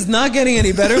 this is not getting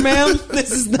any better, ma'am.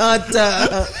 This is not,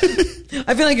 I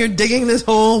feel like you're digging this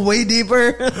hole way deeper.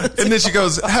 And then she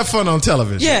goes, have fun on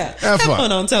television. Yeah. Have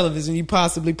fun on television, you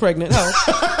possibly pregnant hoe.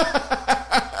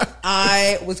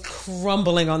 I was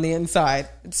crumbling on the inside.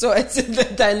 So and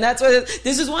that's what,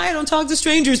 this is why I don't talk to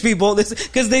strangers, people.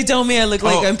 Because they tell me I look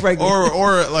like I'm pregnant.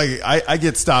 Or like I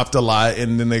get stopped a lot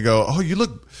and then they go, oh, you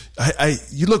look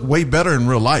way better in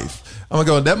real life. I'm gonna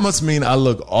go, that must mean I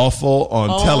look awful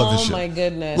on television. Oh my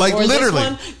goodness. Like, or literally.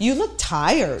 This one, you look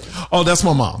tired. Oh, that's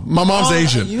my mom. My mom's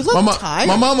Asian. You look tired.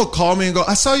 My mom will call me and go,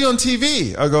 I saw you on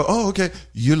TV. I go, oh, okay.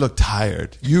 You look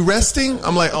tired. You resting?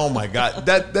 I'm like, oh my God.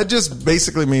 That just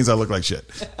basically means I look like shit.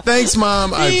 Thanks,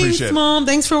 Mom. I appreciate it. Thanks, Mom.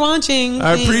 Thanks for watching.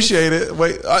 I appreciate it.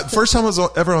 Wait, first time I was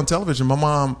ever on television, my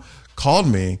mom called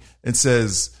me and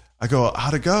says, I go,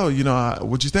 how'd it go? You know,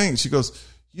 what'd you think? She goes,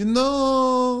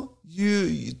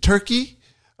 you turkey?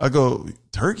 I go,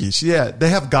 turkey? They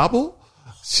have gobble?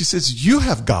 She says, you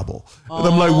have gobble. And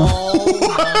I'm like,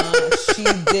 she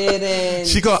didn't.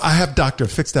 She go, I have doctor,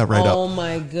 fix that right up. Oh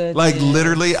my goodness. Like,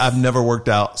 literally, I've never worked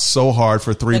out so hard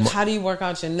for 3 months. How do you work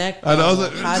out your neck? I know.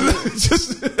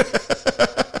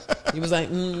 He was like,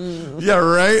 yeah,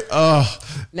 right?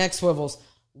 neck swivels.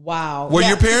 Wow. Were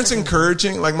your parents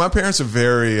encouraging? Like, my parents are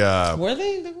very... were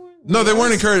they? No, they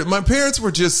weren't encouraged. My parents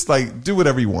were just like, do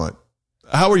whatever you want.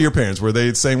 How were your parents? Were they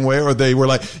the same way? Or they were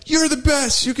like, you're the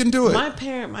best, you can do it?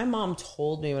 My mom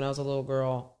told me when I was a little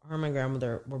girl, her and my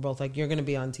grandmother were both like, you're going to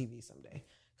be on TV someday.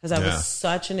 Because I was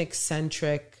such an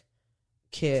eccentric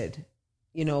kid,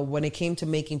 you know, when it came to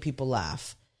making people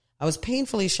laugh. I was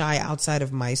painfully shy outside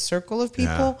of my circle of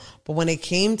people. But when it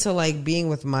came to like being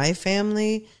with my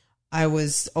family, I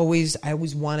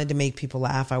always wanted to make people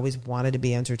laugh. I always wanted to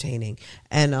be entertaining.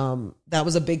 And that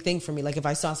was a big thing for me. Like, if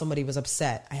I saw somebody was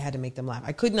upset, I had to make them laugh.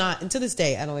 I could not, and to this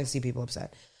day, I don't like to see people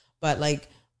upset. But like,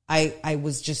 I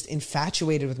was just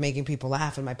infatuated with making people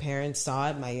laugh. And my parents saw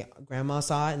it, my grandma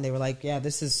saw it, and they were like, yeah,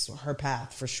 this is her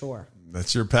path for sure.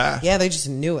 That's your path. Yeah, they just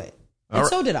knew it. And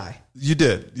so did I. You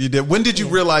did. When did you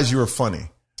realize you were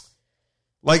funny?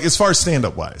 Like, as far as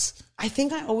stand-up wise? I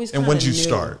think I always And when did you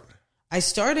start? I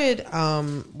started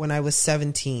when I was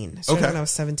 17. I started when I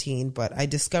was 17, but I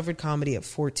discovered comedy at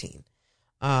 14.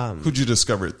 Who'd you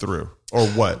discover it through? Or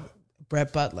what?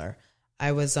 Brett Butler.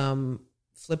 I was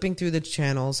flipping through the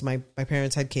channels. My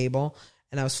parents had cable,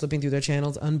 and I was flipping through their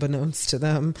channels unbeknownst to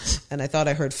them. And I thought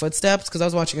I heard footsteps because I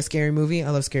was watching a scary movie. I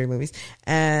love scary movies.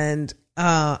 And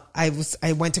I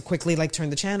went to quickly like turn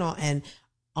the channel, and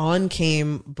on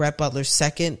came Brett Butler's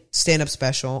second stand-up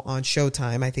special on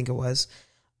Showtime, I think it was.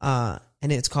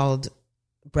 And it's called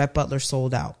Brett Butler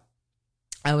Sold Out.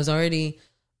 I was already,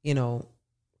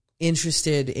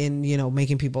 interested in,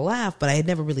 making people laugh, but I had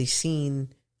never really seen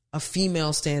a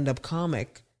female stand-up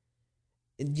comic,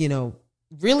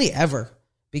 really ever,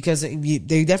 because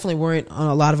they definitely weren't on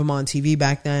a lot of them on TV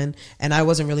back then. And I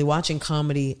wasn't really watching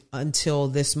comedy until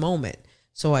this moment.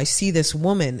 So I see this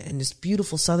woman, and this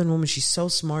beautiful Southern woman. She's so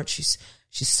smart. She's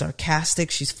sarcastic.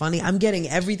 She's funny. I'm getting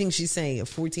everything she's saying. At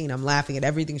 14, I'm laughing at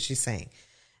everything she's saying.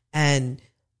 And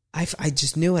I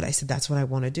just knew it. I said, that's what I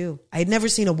want to do. I had never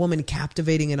seen a woman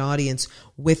captivating an audience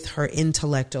with her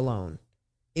intellect alone.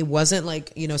 It wasn't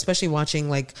like, especially watching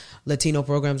like Latino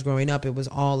programs growing up, it was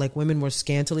all like women were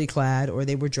scantily clad or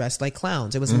they were dressed like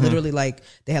clowns. It was literally like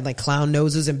they had like clown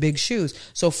noses and big shoes.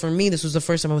 So for me, this was the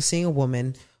first time I was seeing a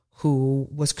woman who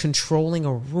was controlling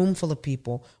a room full of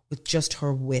people with just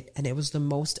her wit. And it was the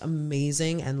most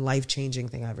amazing and life-changing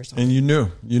thing I ever saw. And you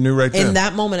knew right there. In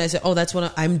that moment, I said, oh, that's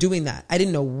what I'm doing that. I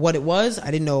didn't know what it was.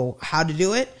 I didn't know how to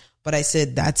do it, but I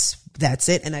said, that's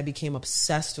it. And I became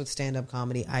obsessed with stand-up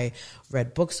comedy. I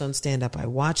read books on stand-up. I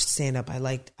watched stand-up.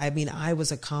 I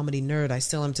was a comedy nerd. I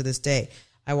still am to this day.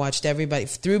 I watched everybody.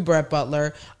 Through Brett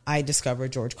Butler, I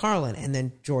discovered George Carlin. And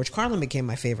then George Carlin became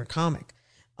my favorite comic.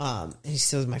 He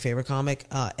still is my favorite comic.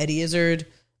 Eddie Izzard.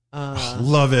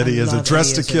 Love Eddie Izzard.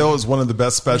 Dressed to Kill is one of the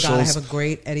best specials. Oh my God, I have a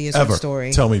great Eddie Izzard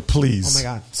story. Tell me, please. Oh my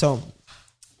God. So,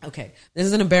 okay. This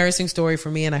is an embarrassing story for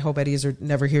me, and I hope Eddie Izzard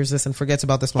never hears this and forgets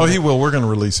about this moment. Oh, he will. We're going to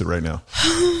release it right now.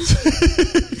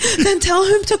 then tell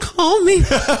him to call me.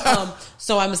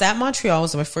 So I was at Montreal. It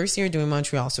was my first year doing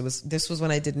Montreal. So this was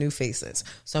when I did New Faces.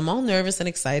 So I'm all nervous and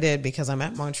excited because I'm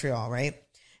at Montreal, right?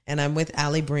 And I'm with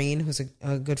Allie Breen, who's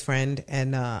a good friend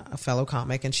and a fellow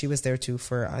comic. And she was there too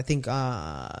for, I think,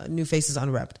 New Faces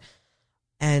Unwrapped.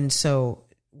 And so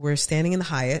we're standing in the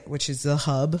Hyatt, which is the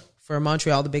hub for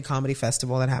Montreal, the big comedy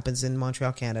festival that happens in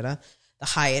Montreal, Canada. The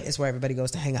Hyatt is where everybody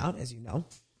goes to hang out, as you know.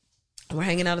 And we're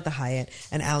hanging out at the Hyatt,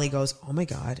 and Allie goes, oh my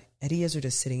God, Eddie Izzard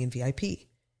is sitting in VIP.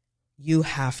 You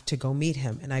have to go meet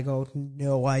him. And I go,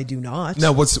 no, I do not.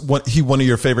 Now, he one of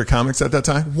your favorite comics at that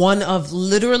time? One of,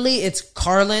 literally, it's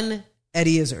Carlin,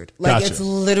 Eddie Izzard. Like, Gotcha. It's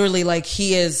literally like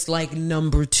he is like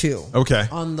number 2 okay.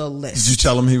 on the list. Did you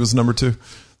tell him he was number 2?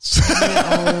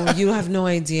 Oh, you have no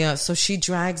idea. So she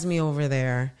drags me over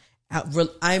there.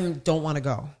 I don't want to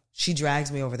go. She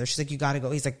drags me over there. She's like, you got to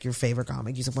go. He's like, your favorite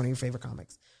comic. He's like, one of your favorite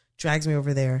comics. Drags me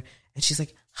over there. And she's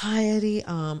like, hi, Eddie.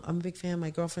 I'm a big fan. My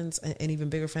girlfriend's an even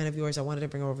bigger fan of yours. I wanted to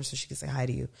bring her over so she could say hi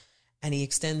to you. And he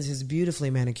extends his beautifully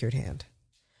manicured hand.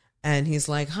 And he's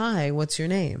like, hi, what's your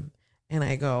name? And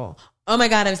I go, oh my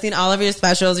God, I've seen all of your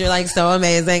specials. You're like so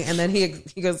amazing. And then he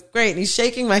goes, great. And he's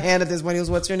shaking my hand at this point. He goes,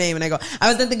 what's your name? And I go,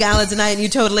 I was at the gala tonight and you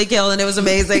totally killed and it was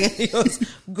amazing. And he goes,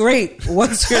 great.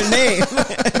 What's your name?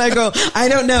 And I go, I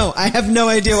don't know. I have no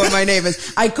idea what my name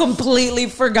is. I completely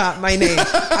forgot my name.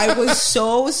 I was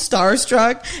so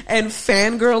starstruck and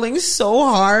fangirling so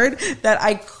hard that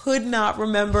I could not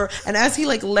remember. And as he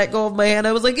like let go of my hand,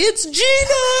 I was like, it's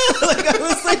Gina. Like I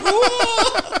was like,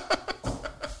 whoa.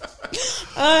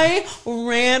 I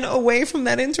ran away from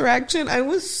that interaction. I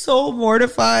was so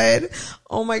mortified.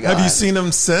 Oh my God. Have you seen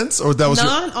him since? Or that was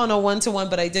not on a one-to-one,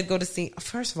 but I did go to see.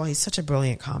 First of all, he's such a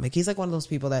brilliant comic. He's like one of those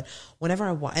people that whenever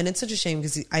I want, and it's such a shame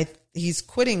because he's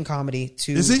quitting comedy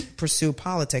to pursue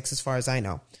politics, as far as I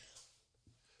know.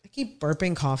 I keep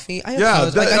burping coffee.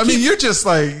 I mean, you're just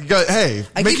like, hey,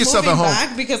 make yourself at home.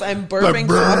 Back because I'm burping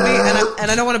coffee, and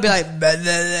I don't want to be like. Blah, blah,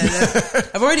 blah.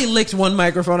 I've already licked one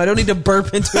microphone. I don't need to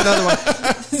burp into another one.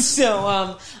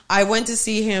 So I went to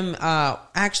see him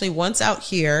actually once out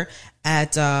here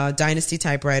at Dynasty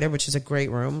Typewriter, which is a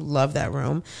great room. Love that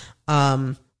room.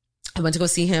 I went to go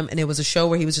see him, and it was a show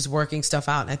where he was just working stuff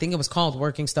out. And I think it was called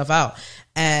Working Stuff Out.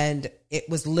 And it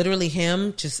was literally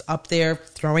him just up there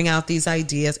throwing out these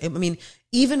ideas. I mean,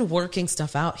 even working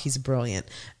stuff out, he's brilliant.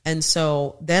 And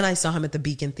so then I saw him at the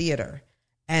Beacon Theater.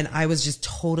 And I was just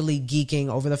totally geeking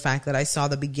over the fact that I saw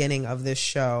the beginning of this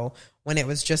show when it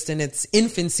was just in its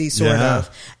infancy, sort of.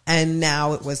 And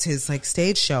now it was his like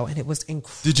stage show, and it was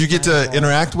incredible. Did you get to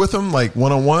interact with him like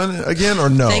one-on-one again, or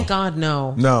no? Thank God,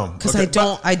 no. No. Because I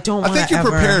don't want to. I think you're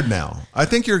prepared now. I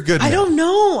think you're good now. I don't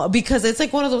know, because it's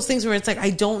like one of those things where it's like,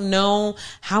 I don't know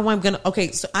how I'm going to.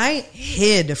 Okay, so I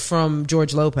hid from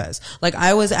George Lopez. Like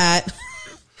I was at.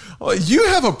 Well, you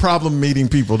have a problem meeting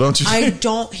people, don't you? I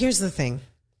don't. Here's the thing.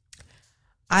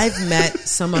 I've met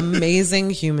some amazing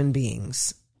human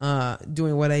beings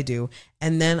doing what I do.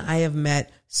 And then I have met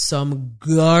some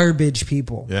garbage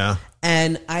people. Yeah.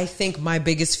 And I think my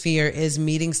biggest fear is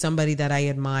meeting somebody that I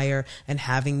admire and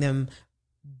having them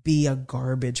be a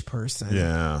garbage person.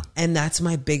 Yeah. And that's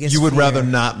my biggest fear. You would fear. rather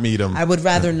not meet them. I would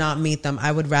rather not meet them.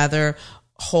 I would rather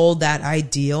hold that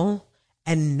ideal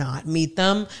and not meet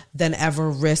them than ever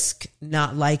risk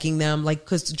not liking them. Like,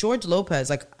 because George Lopez,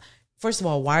 like, first of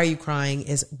all, Why Are You Crying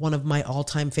is one of my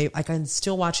all-time favorite. I can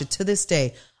still watch it to this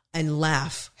day and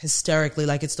laugh hysterically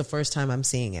like it's the first time I'm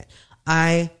seeing it.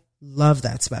 I love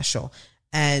that special.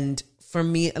 And for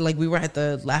me, like we were at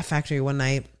the Laugh Factory one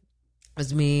night. It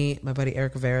was me, my buddy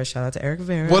Eric Rivera. Shout out to Eric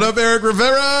Rivera. What up, Eric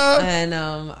Rivera? And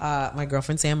my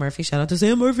girlfriend Sam Murphy. Shout out to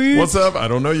Sam Murphy. What's up? I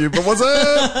don't know you, but what's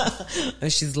up?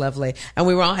 She's lovely. And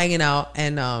we were all hanging out,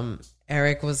 and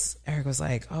Eric was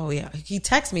like, oh yeah. He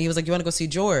texted me. He was like, you want to go see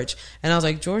George? And I was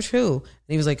like, George who? And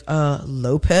he was like,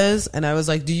 Lopez. And I was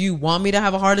like, do you want me to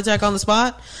have a heart attack on the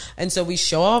spot? And so we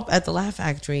show up at the Laugh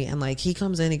Factory, and like he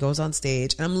comes in, he goes on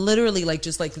stage, and I'm literally like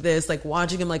just like this, like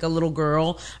watching him like a little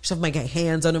girl. I just have my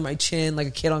hands under my chin like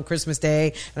a kid on Christmas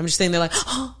Day. And I'm just sitting there like,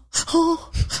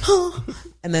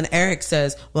 And then Eric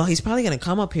says, well, he's probably going to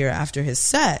come up here after his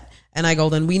set. And I go,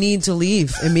 then we need to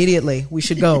leave immediately. We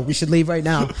should go. We should leave right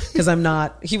now. Because I'm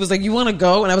not. He was like, you want to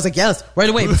go? And I was like, yes, right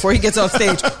away. Before he gets off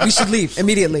stage, we should leave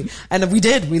immediately. And we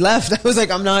did. We left. I was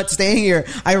like, I'm not staying here.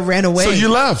 I ran away. So you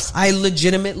left? I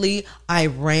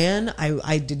ran.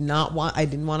 I didn't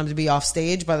want him to be off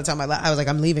stage by the time I left. I was like,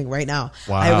 I'm leaving right now.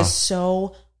 Wow. I was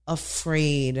so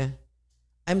afraid.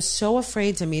 I'm so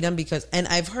afraid to meet him because, and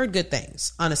I've heard good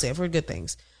things. Honestly, I've heard good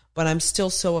things. but I'm still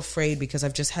so afraid because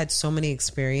I've just had so many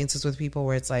experiences with people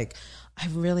where it's like, I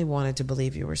really wanted to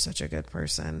believe you were such a good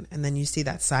person. And then you see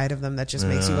that side of them that just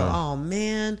makes you go, oh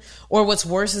man. Or what's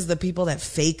worse is the people that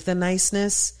fake the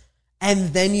niceness. And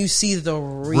then you see the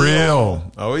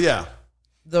real. Oh, yeah.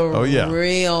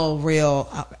 Real.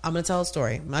 I'm going to tell a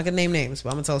story. I'm not going to name names, but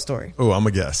I'm going to tell a story. Oh, I'm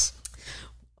going to guess.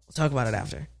 We'll talk about it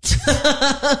after.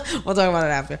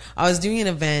 I was doing an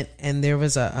event and there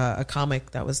was a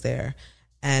comic that was there.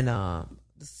 And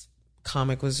this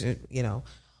comic was,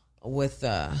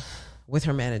 with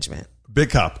her management. Big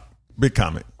comic.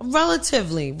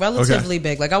 Relatively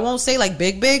big. Like I won't say like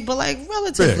big, but like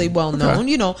relatively well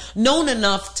known, known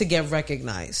enough to get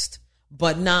recognized,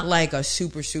 but not like a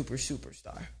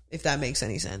superstar, if that makes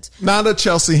any sense. Not a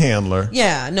Chelsea Handler.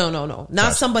 Yeah, no.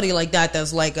 Not somebody like that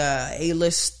that's like a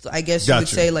A-list, I guess you would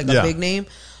say, like a big name,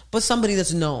 but somebody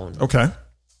that's known. Okay.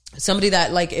 Somebody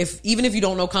that like even if you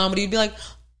don't know comedy, you'd be like,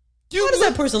 why does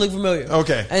that person look familiar?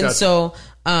 Okay. And so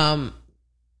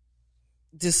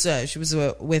she was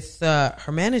with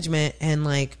her management, and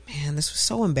like, man, this was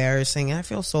so embarrassing. I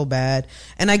feel so bad.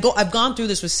 And I've gone through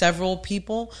this with several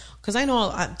people because I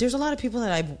know there's a lot of people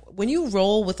that when you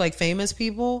roll with like famous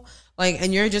people, like,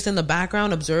 and you're just in the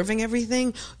background observing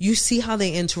everything, you see how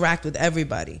they interact with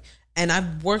everybody. And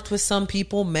I've worked with some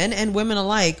people, men and women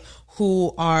alike,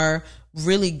 who are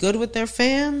really good with their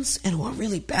fans and who are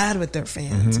really bad with their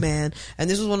fans, man. And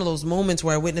this was one of those moments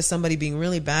where I witnessed somebody being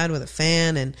really bad with a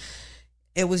fan, and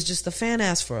it was just the fan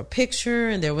asked for a picture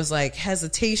and there was like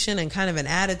hesitation and kind of an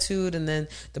attitude, and then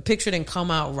the picture didn't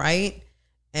come out right.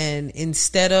 And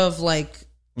instead of like,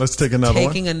 let's take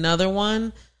another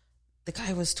one, the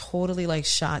guy was totally like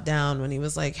shot down when he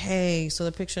was like, hey, so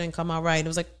the picture didn't come out right. It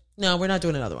was like, no, we're not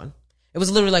doing another one. It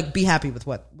was literally like, be happy with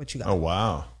what you got. Oh,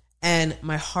 wow. And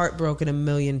my heart broke in a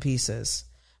million pieces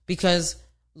because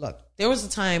look, there was a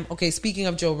time, okay, speaking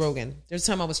of Joe Rogan, there's a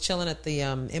time I was chilling at the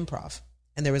Improv.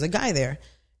 And there was a guy there,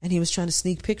 and he was trying to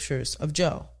sneak pictures of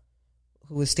Joe,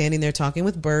 who was standing there talking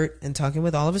with Bert and talking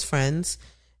with all of his friends.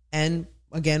 And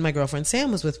again, my girlfriend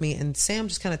Sam was with me, and Sam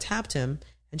just kind of tapped him,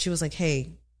 and she was like, hey,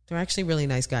 they're actually really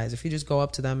nice guys. If you just go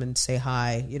up to them and say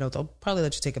hi, they'll probably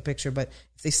let you take a picture. But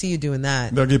if they see you doing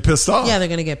that, they'll get pissed off. Yeah, they're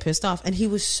going to get pissed off. And he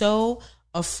was so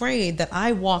afraid that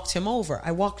I walked him over.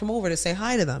 I walked him over to say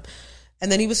hi to them. And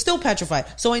then he was still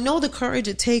petrified. So I know the courage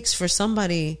it takes for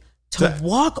somebody to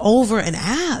walk over and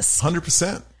ask.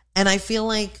 100%. And I feel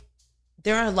like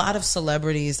there are a lot of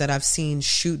celebrities that I've seen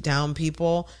shoot down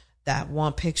people that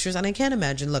want pictures. And I can't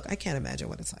imagine what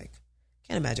it's like.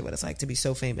 Can't imagine what it's like to be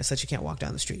so famous that you can't walk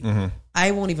down the street.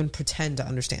 I won't even pretend to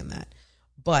understand that.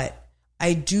 But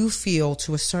I do feel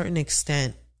to a certain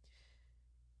extent,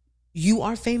 you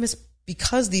are famous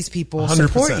because these people 100%.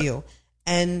 Support you.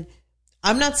 And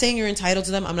I'm not saying you're entitled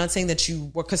to them. I'm not saying that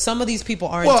you were, because some of these people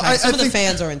are entitled. Some of the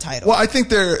fans are entitled. Well, I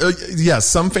think yes,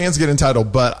 some fans get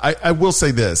entitled, but I will say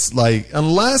this, like,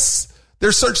 unless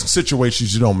there's certain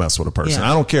situations you don't mess with a person. Yeah.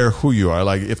 I don't care who you are,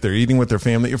 like if they're eating with their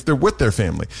family, if they're with their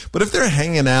family. But if they're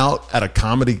hanging out at a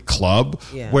comedy club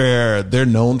where they're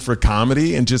known for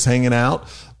comedy and just hanging out,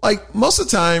 like most of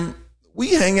the time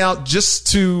we hang out just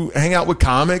to hang out with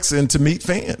comics and to meet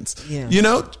fans.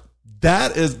 Yeah.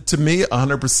 That is, to me,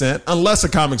 100%, unless a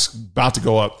comic's about to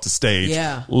go up to stage,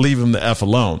 leave them the F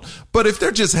alone. But if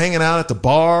they're just hanging out at the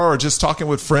bar or just talking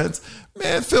with friends,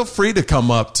 man, feel free to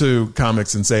come up to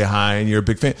comics and say hi and you're a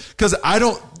big fan. Because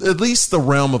at least the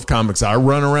realm of comics I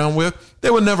run around with,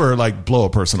 they would never like blow a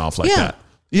person off like that.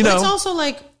 But it's also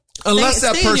like, unless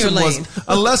that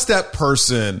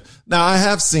person, now I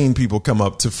have seen people come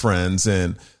up to friends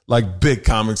and like big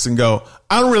comics and go,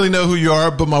 I don't really know who you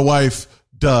are, but my wife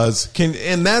does.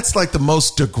 And that's like the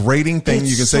most degrading thing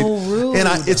you can say. Rude.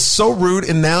 And it's so rude.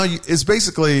 And now it's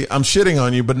basically, I'm shitting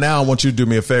on you, but now I want you to do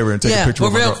me a favor and take a picture.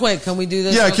 But real quick, can we do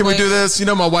this? Yeah, can we do this?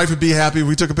 My wife would be happy if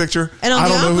we took a picture. And on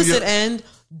the opposite end,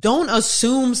 don't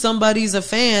assume somebody's a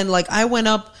fan. Like I went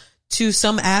up to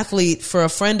some athlete for a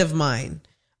friend of mine.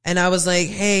 And I was like,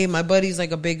 hey, my buddy's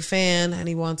like a big fan and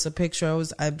he wants a picture.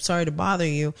 I'm sorry to bother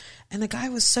you. And the guy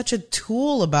was such a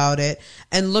tool about it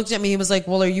and looked at me. He was like,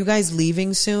 well, are you guys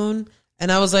leaving soon?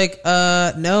 And I was like,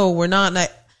 no, we're not. And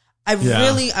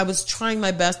I was trying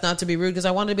my best not to be rude because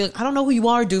I wanted to be like, I don't know who you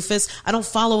are, doofus. I don't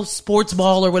follow sports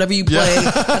ball or whatever you play.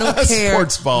 I don't care.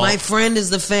 Sports ball. My friend is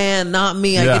the fan, not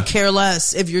me. I could care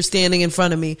less if you're standing in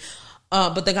front of me.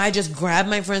 But the guy just grabbed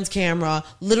my friend's camera,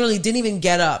 literally didn't even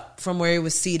get up from where he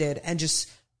was seated, and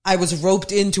I was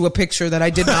roped into a picture that I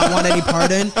did not want any part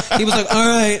in. He was like, all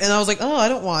right. And I was like, oh, I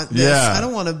don't want this. Yeah. I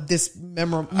don't want to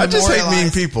I just hate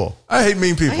mean people. I hate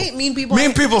mean people.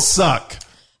 Mean people suck.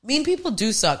 Mean people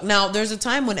do suck. Now, there's a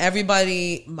time when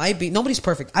everybody might be, nobody's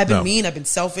perfect. I've been mean, I've been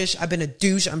selfish, I've been a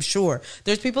douche, I'm sure.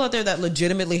 There's people out there that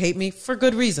legitimately hate me for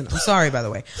good reason. I'm sorry, by the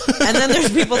way. And then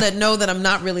there's people that know that I'm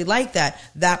not really like that.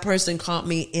 That person caught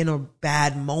me in a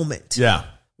bad moment. Yeah.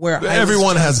 Where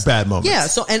everyone has bad moments. Yeah.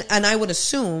 So, and I would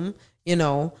assume, you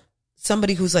know,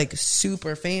 somebody who's like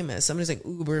super famous, somebody's like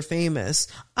uber famous,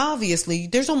 obviously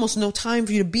there's almost no time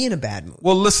for you to be in a bad mood.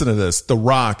 Well, listen to this. The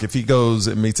Rock, if he goes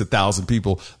and meets 1,000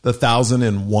 people, the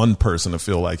 1,001 person will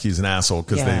feel like he's an asshole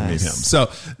because they meet him. So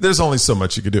there's only so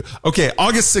much you could do. Okay,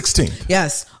 August 16th.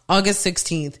 Yes, August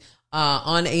 16th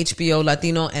on HBO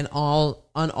Latino and on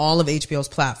all of HBO's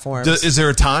platforms. Is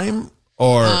there a time?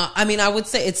 Or I mean, I would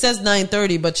say it says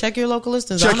 9:30, but check your local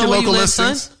listings. Check I don't know your local where you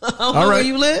listings. live, son. I don't know where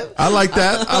you live. I like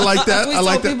that. I like that. We I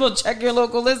like tell that. people check your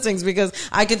local listings because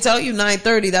I can tell you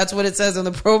 9:30. That's what it says on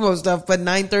the promo stuff. But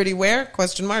 9:30 where?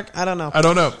 Question mark. I don't know. I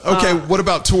don't know. Okay, what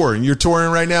about touring? You're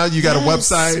touring right now. You got a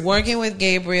website. Working with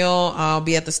Gabriel. I'll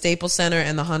be at the Staples Center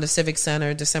and the Honda Civic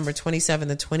Center December 27th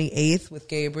and 28th with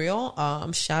Gabriel.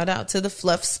 Shout out to the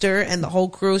Fluffster and the whole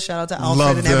crew. Shout out to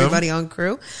Alfred and everybody on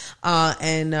crew.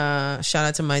 And shout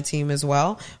out to my team as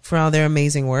well for all their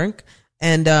amazing work.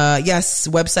 And yes,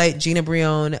 website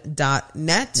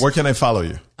ginabrion.net. Where can I follow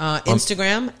you?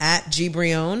 Instagram at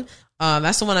gbrion.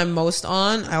 That's the one I'm most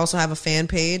on. I also have a fan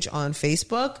page on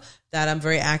Facebook that I'm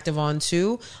very active on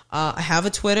too. I have a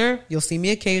Twitter. You'll see me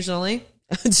occasionally.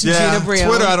 Gina Brion.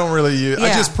 Twitter I don't really use. Yeah. I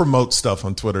just promote stuff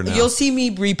on Twitter now. You'll see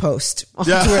me repost on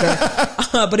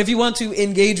Twitter. But if you want to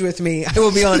engage with me, I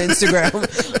will be on Instagram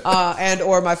and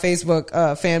or my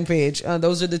Facebook fan page.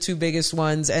 Those are the two biggest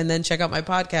ones. And then check out my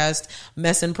podcast,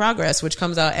 Mess in Progress, which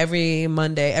comes out every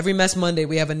Monday. Every Mess Monday,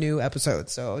 we have a new episode.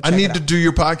 So I need to do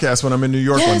your podcast when I'm in New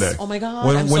York one day. Oh my God.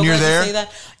 When I'm so you're glad there, to say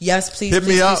that. Yes, please. Hit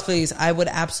me up. Please. I would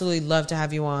absolutely love to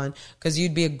have you on because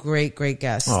you'd be a great, great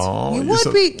guest. Oh, you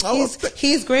would be.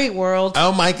 He's great, world.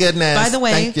 Oh my goodness. By the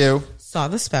way, thank you. Saw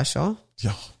the special. Yo.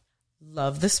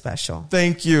 Love the special.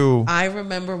 Thank you. I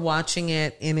remember watching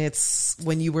it in its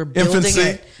when you were building infancy.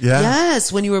 it. Yeah.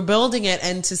 Yes, when you were building it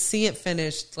and to see it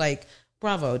finished, like,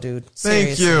 bravo, dude.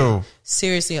 Thank you.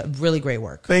 Seriously, really great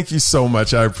work. Thank you so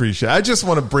much. I appreciate it. I just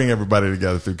want to bring everybody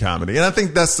together through comedy. And I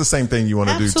think that's the same thing you want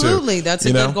to do too. Absolutely. That's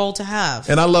a good goal to have.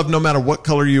 And I love no matter what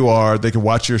color you are, they can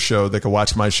watch your show, they can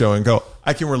watch my show and go,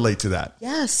 I can relate to that.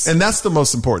 Yes. And that's the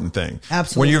most important thing.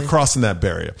 Absolutely. When you're crossing that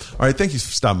barrier. All right. Thank you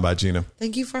for stopping by, Gina.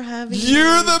 Thank you for having me.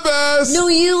 You're the best. No,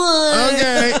 you are.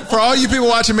 Okay. For all you people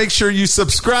watching, make sure you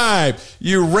subscribe,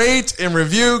 you rate and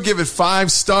review, give it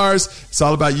 5 stars. It's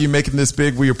all about you making this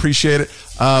big. We appreciate it.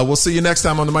 We'll see you next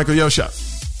time on The Michael Yo Show.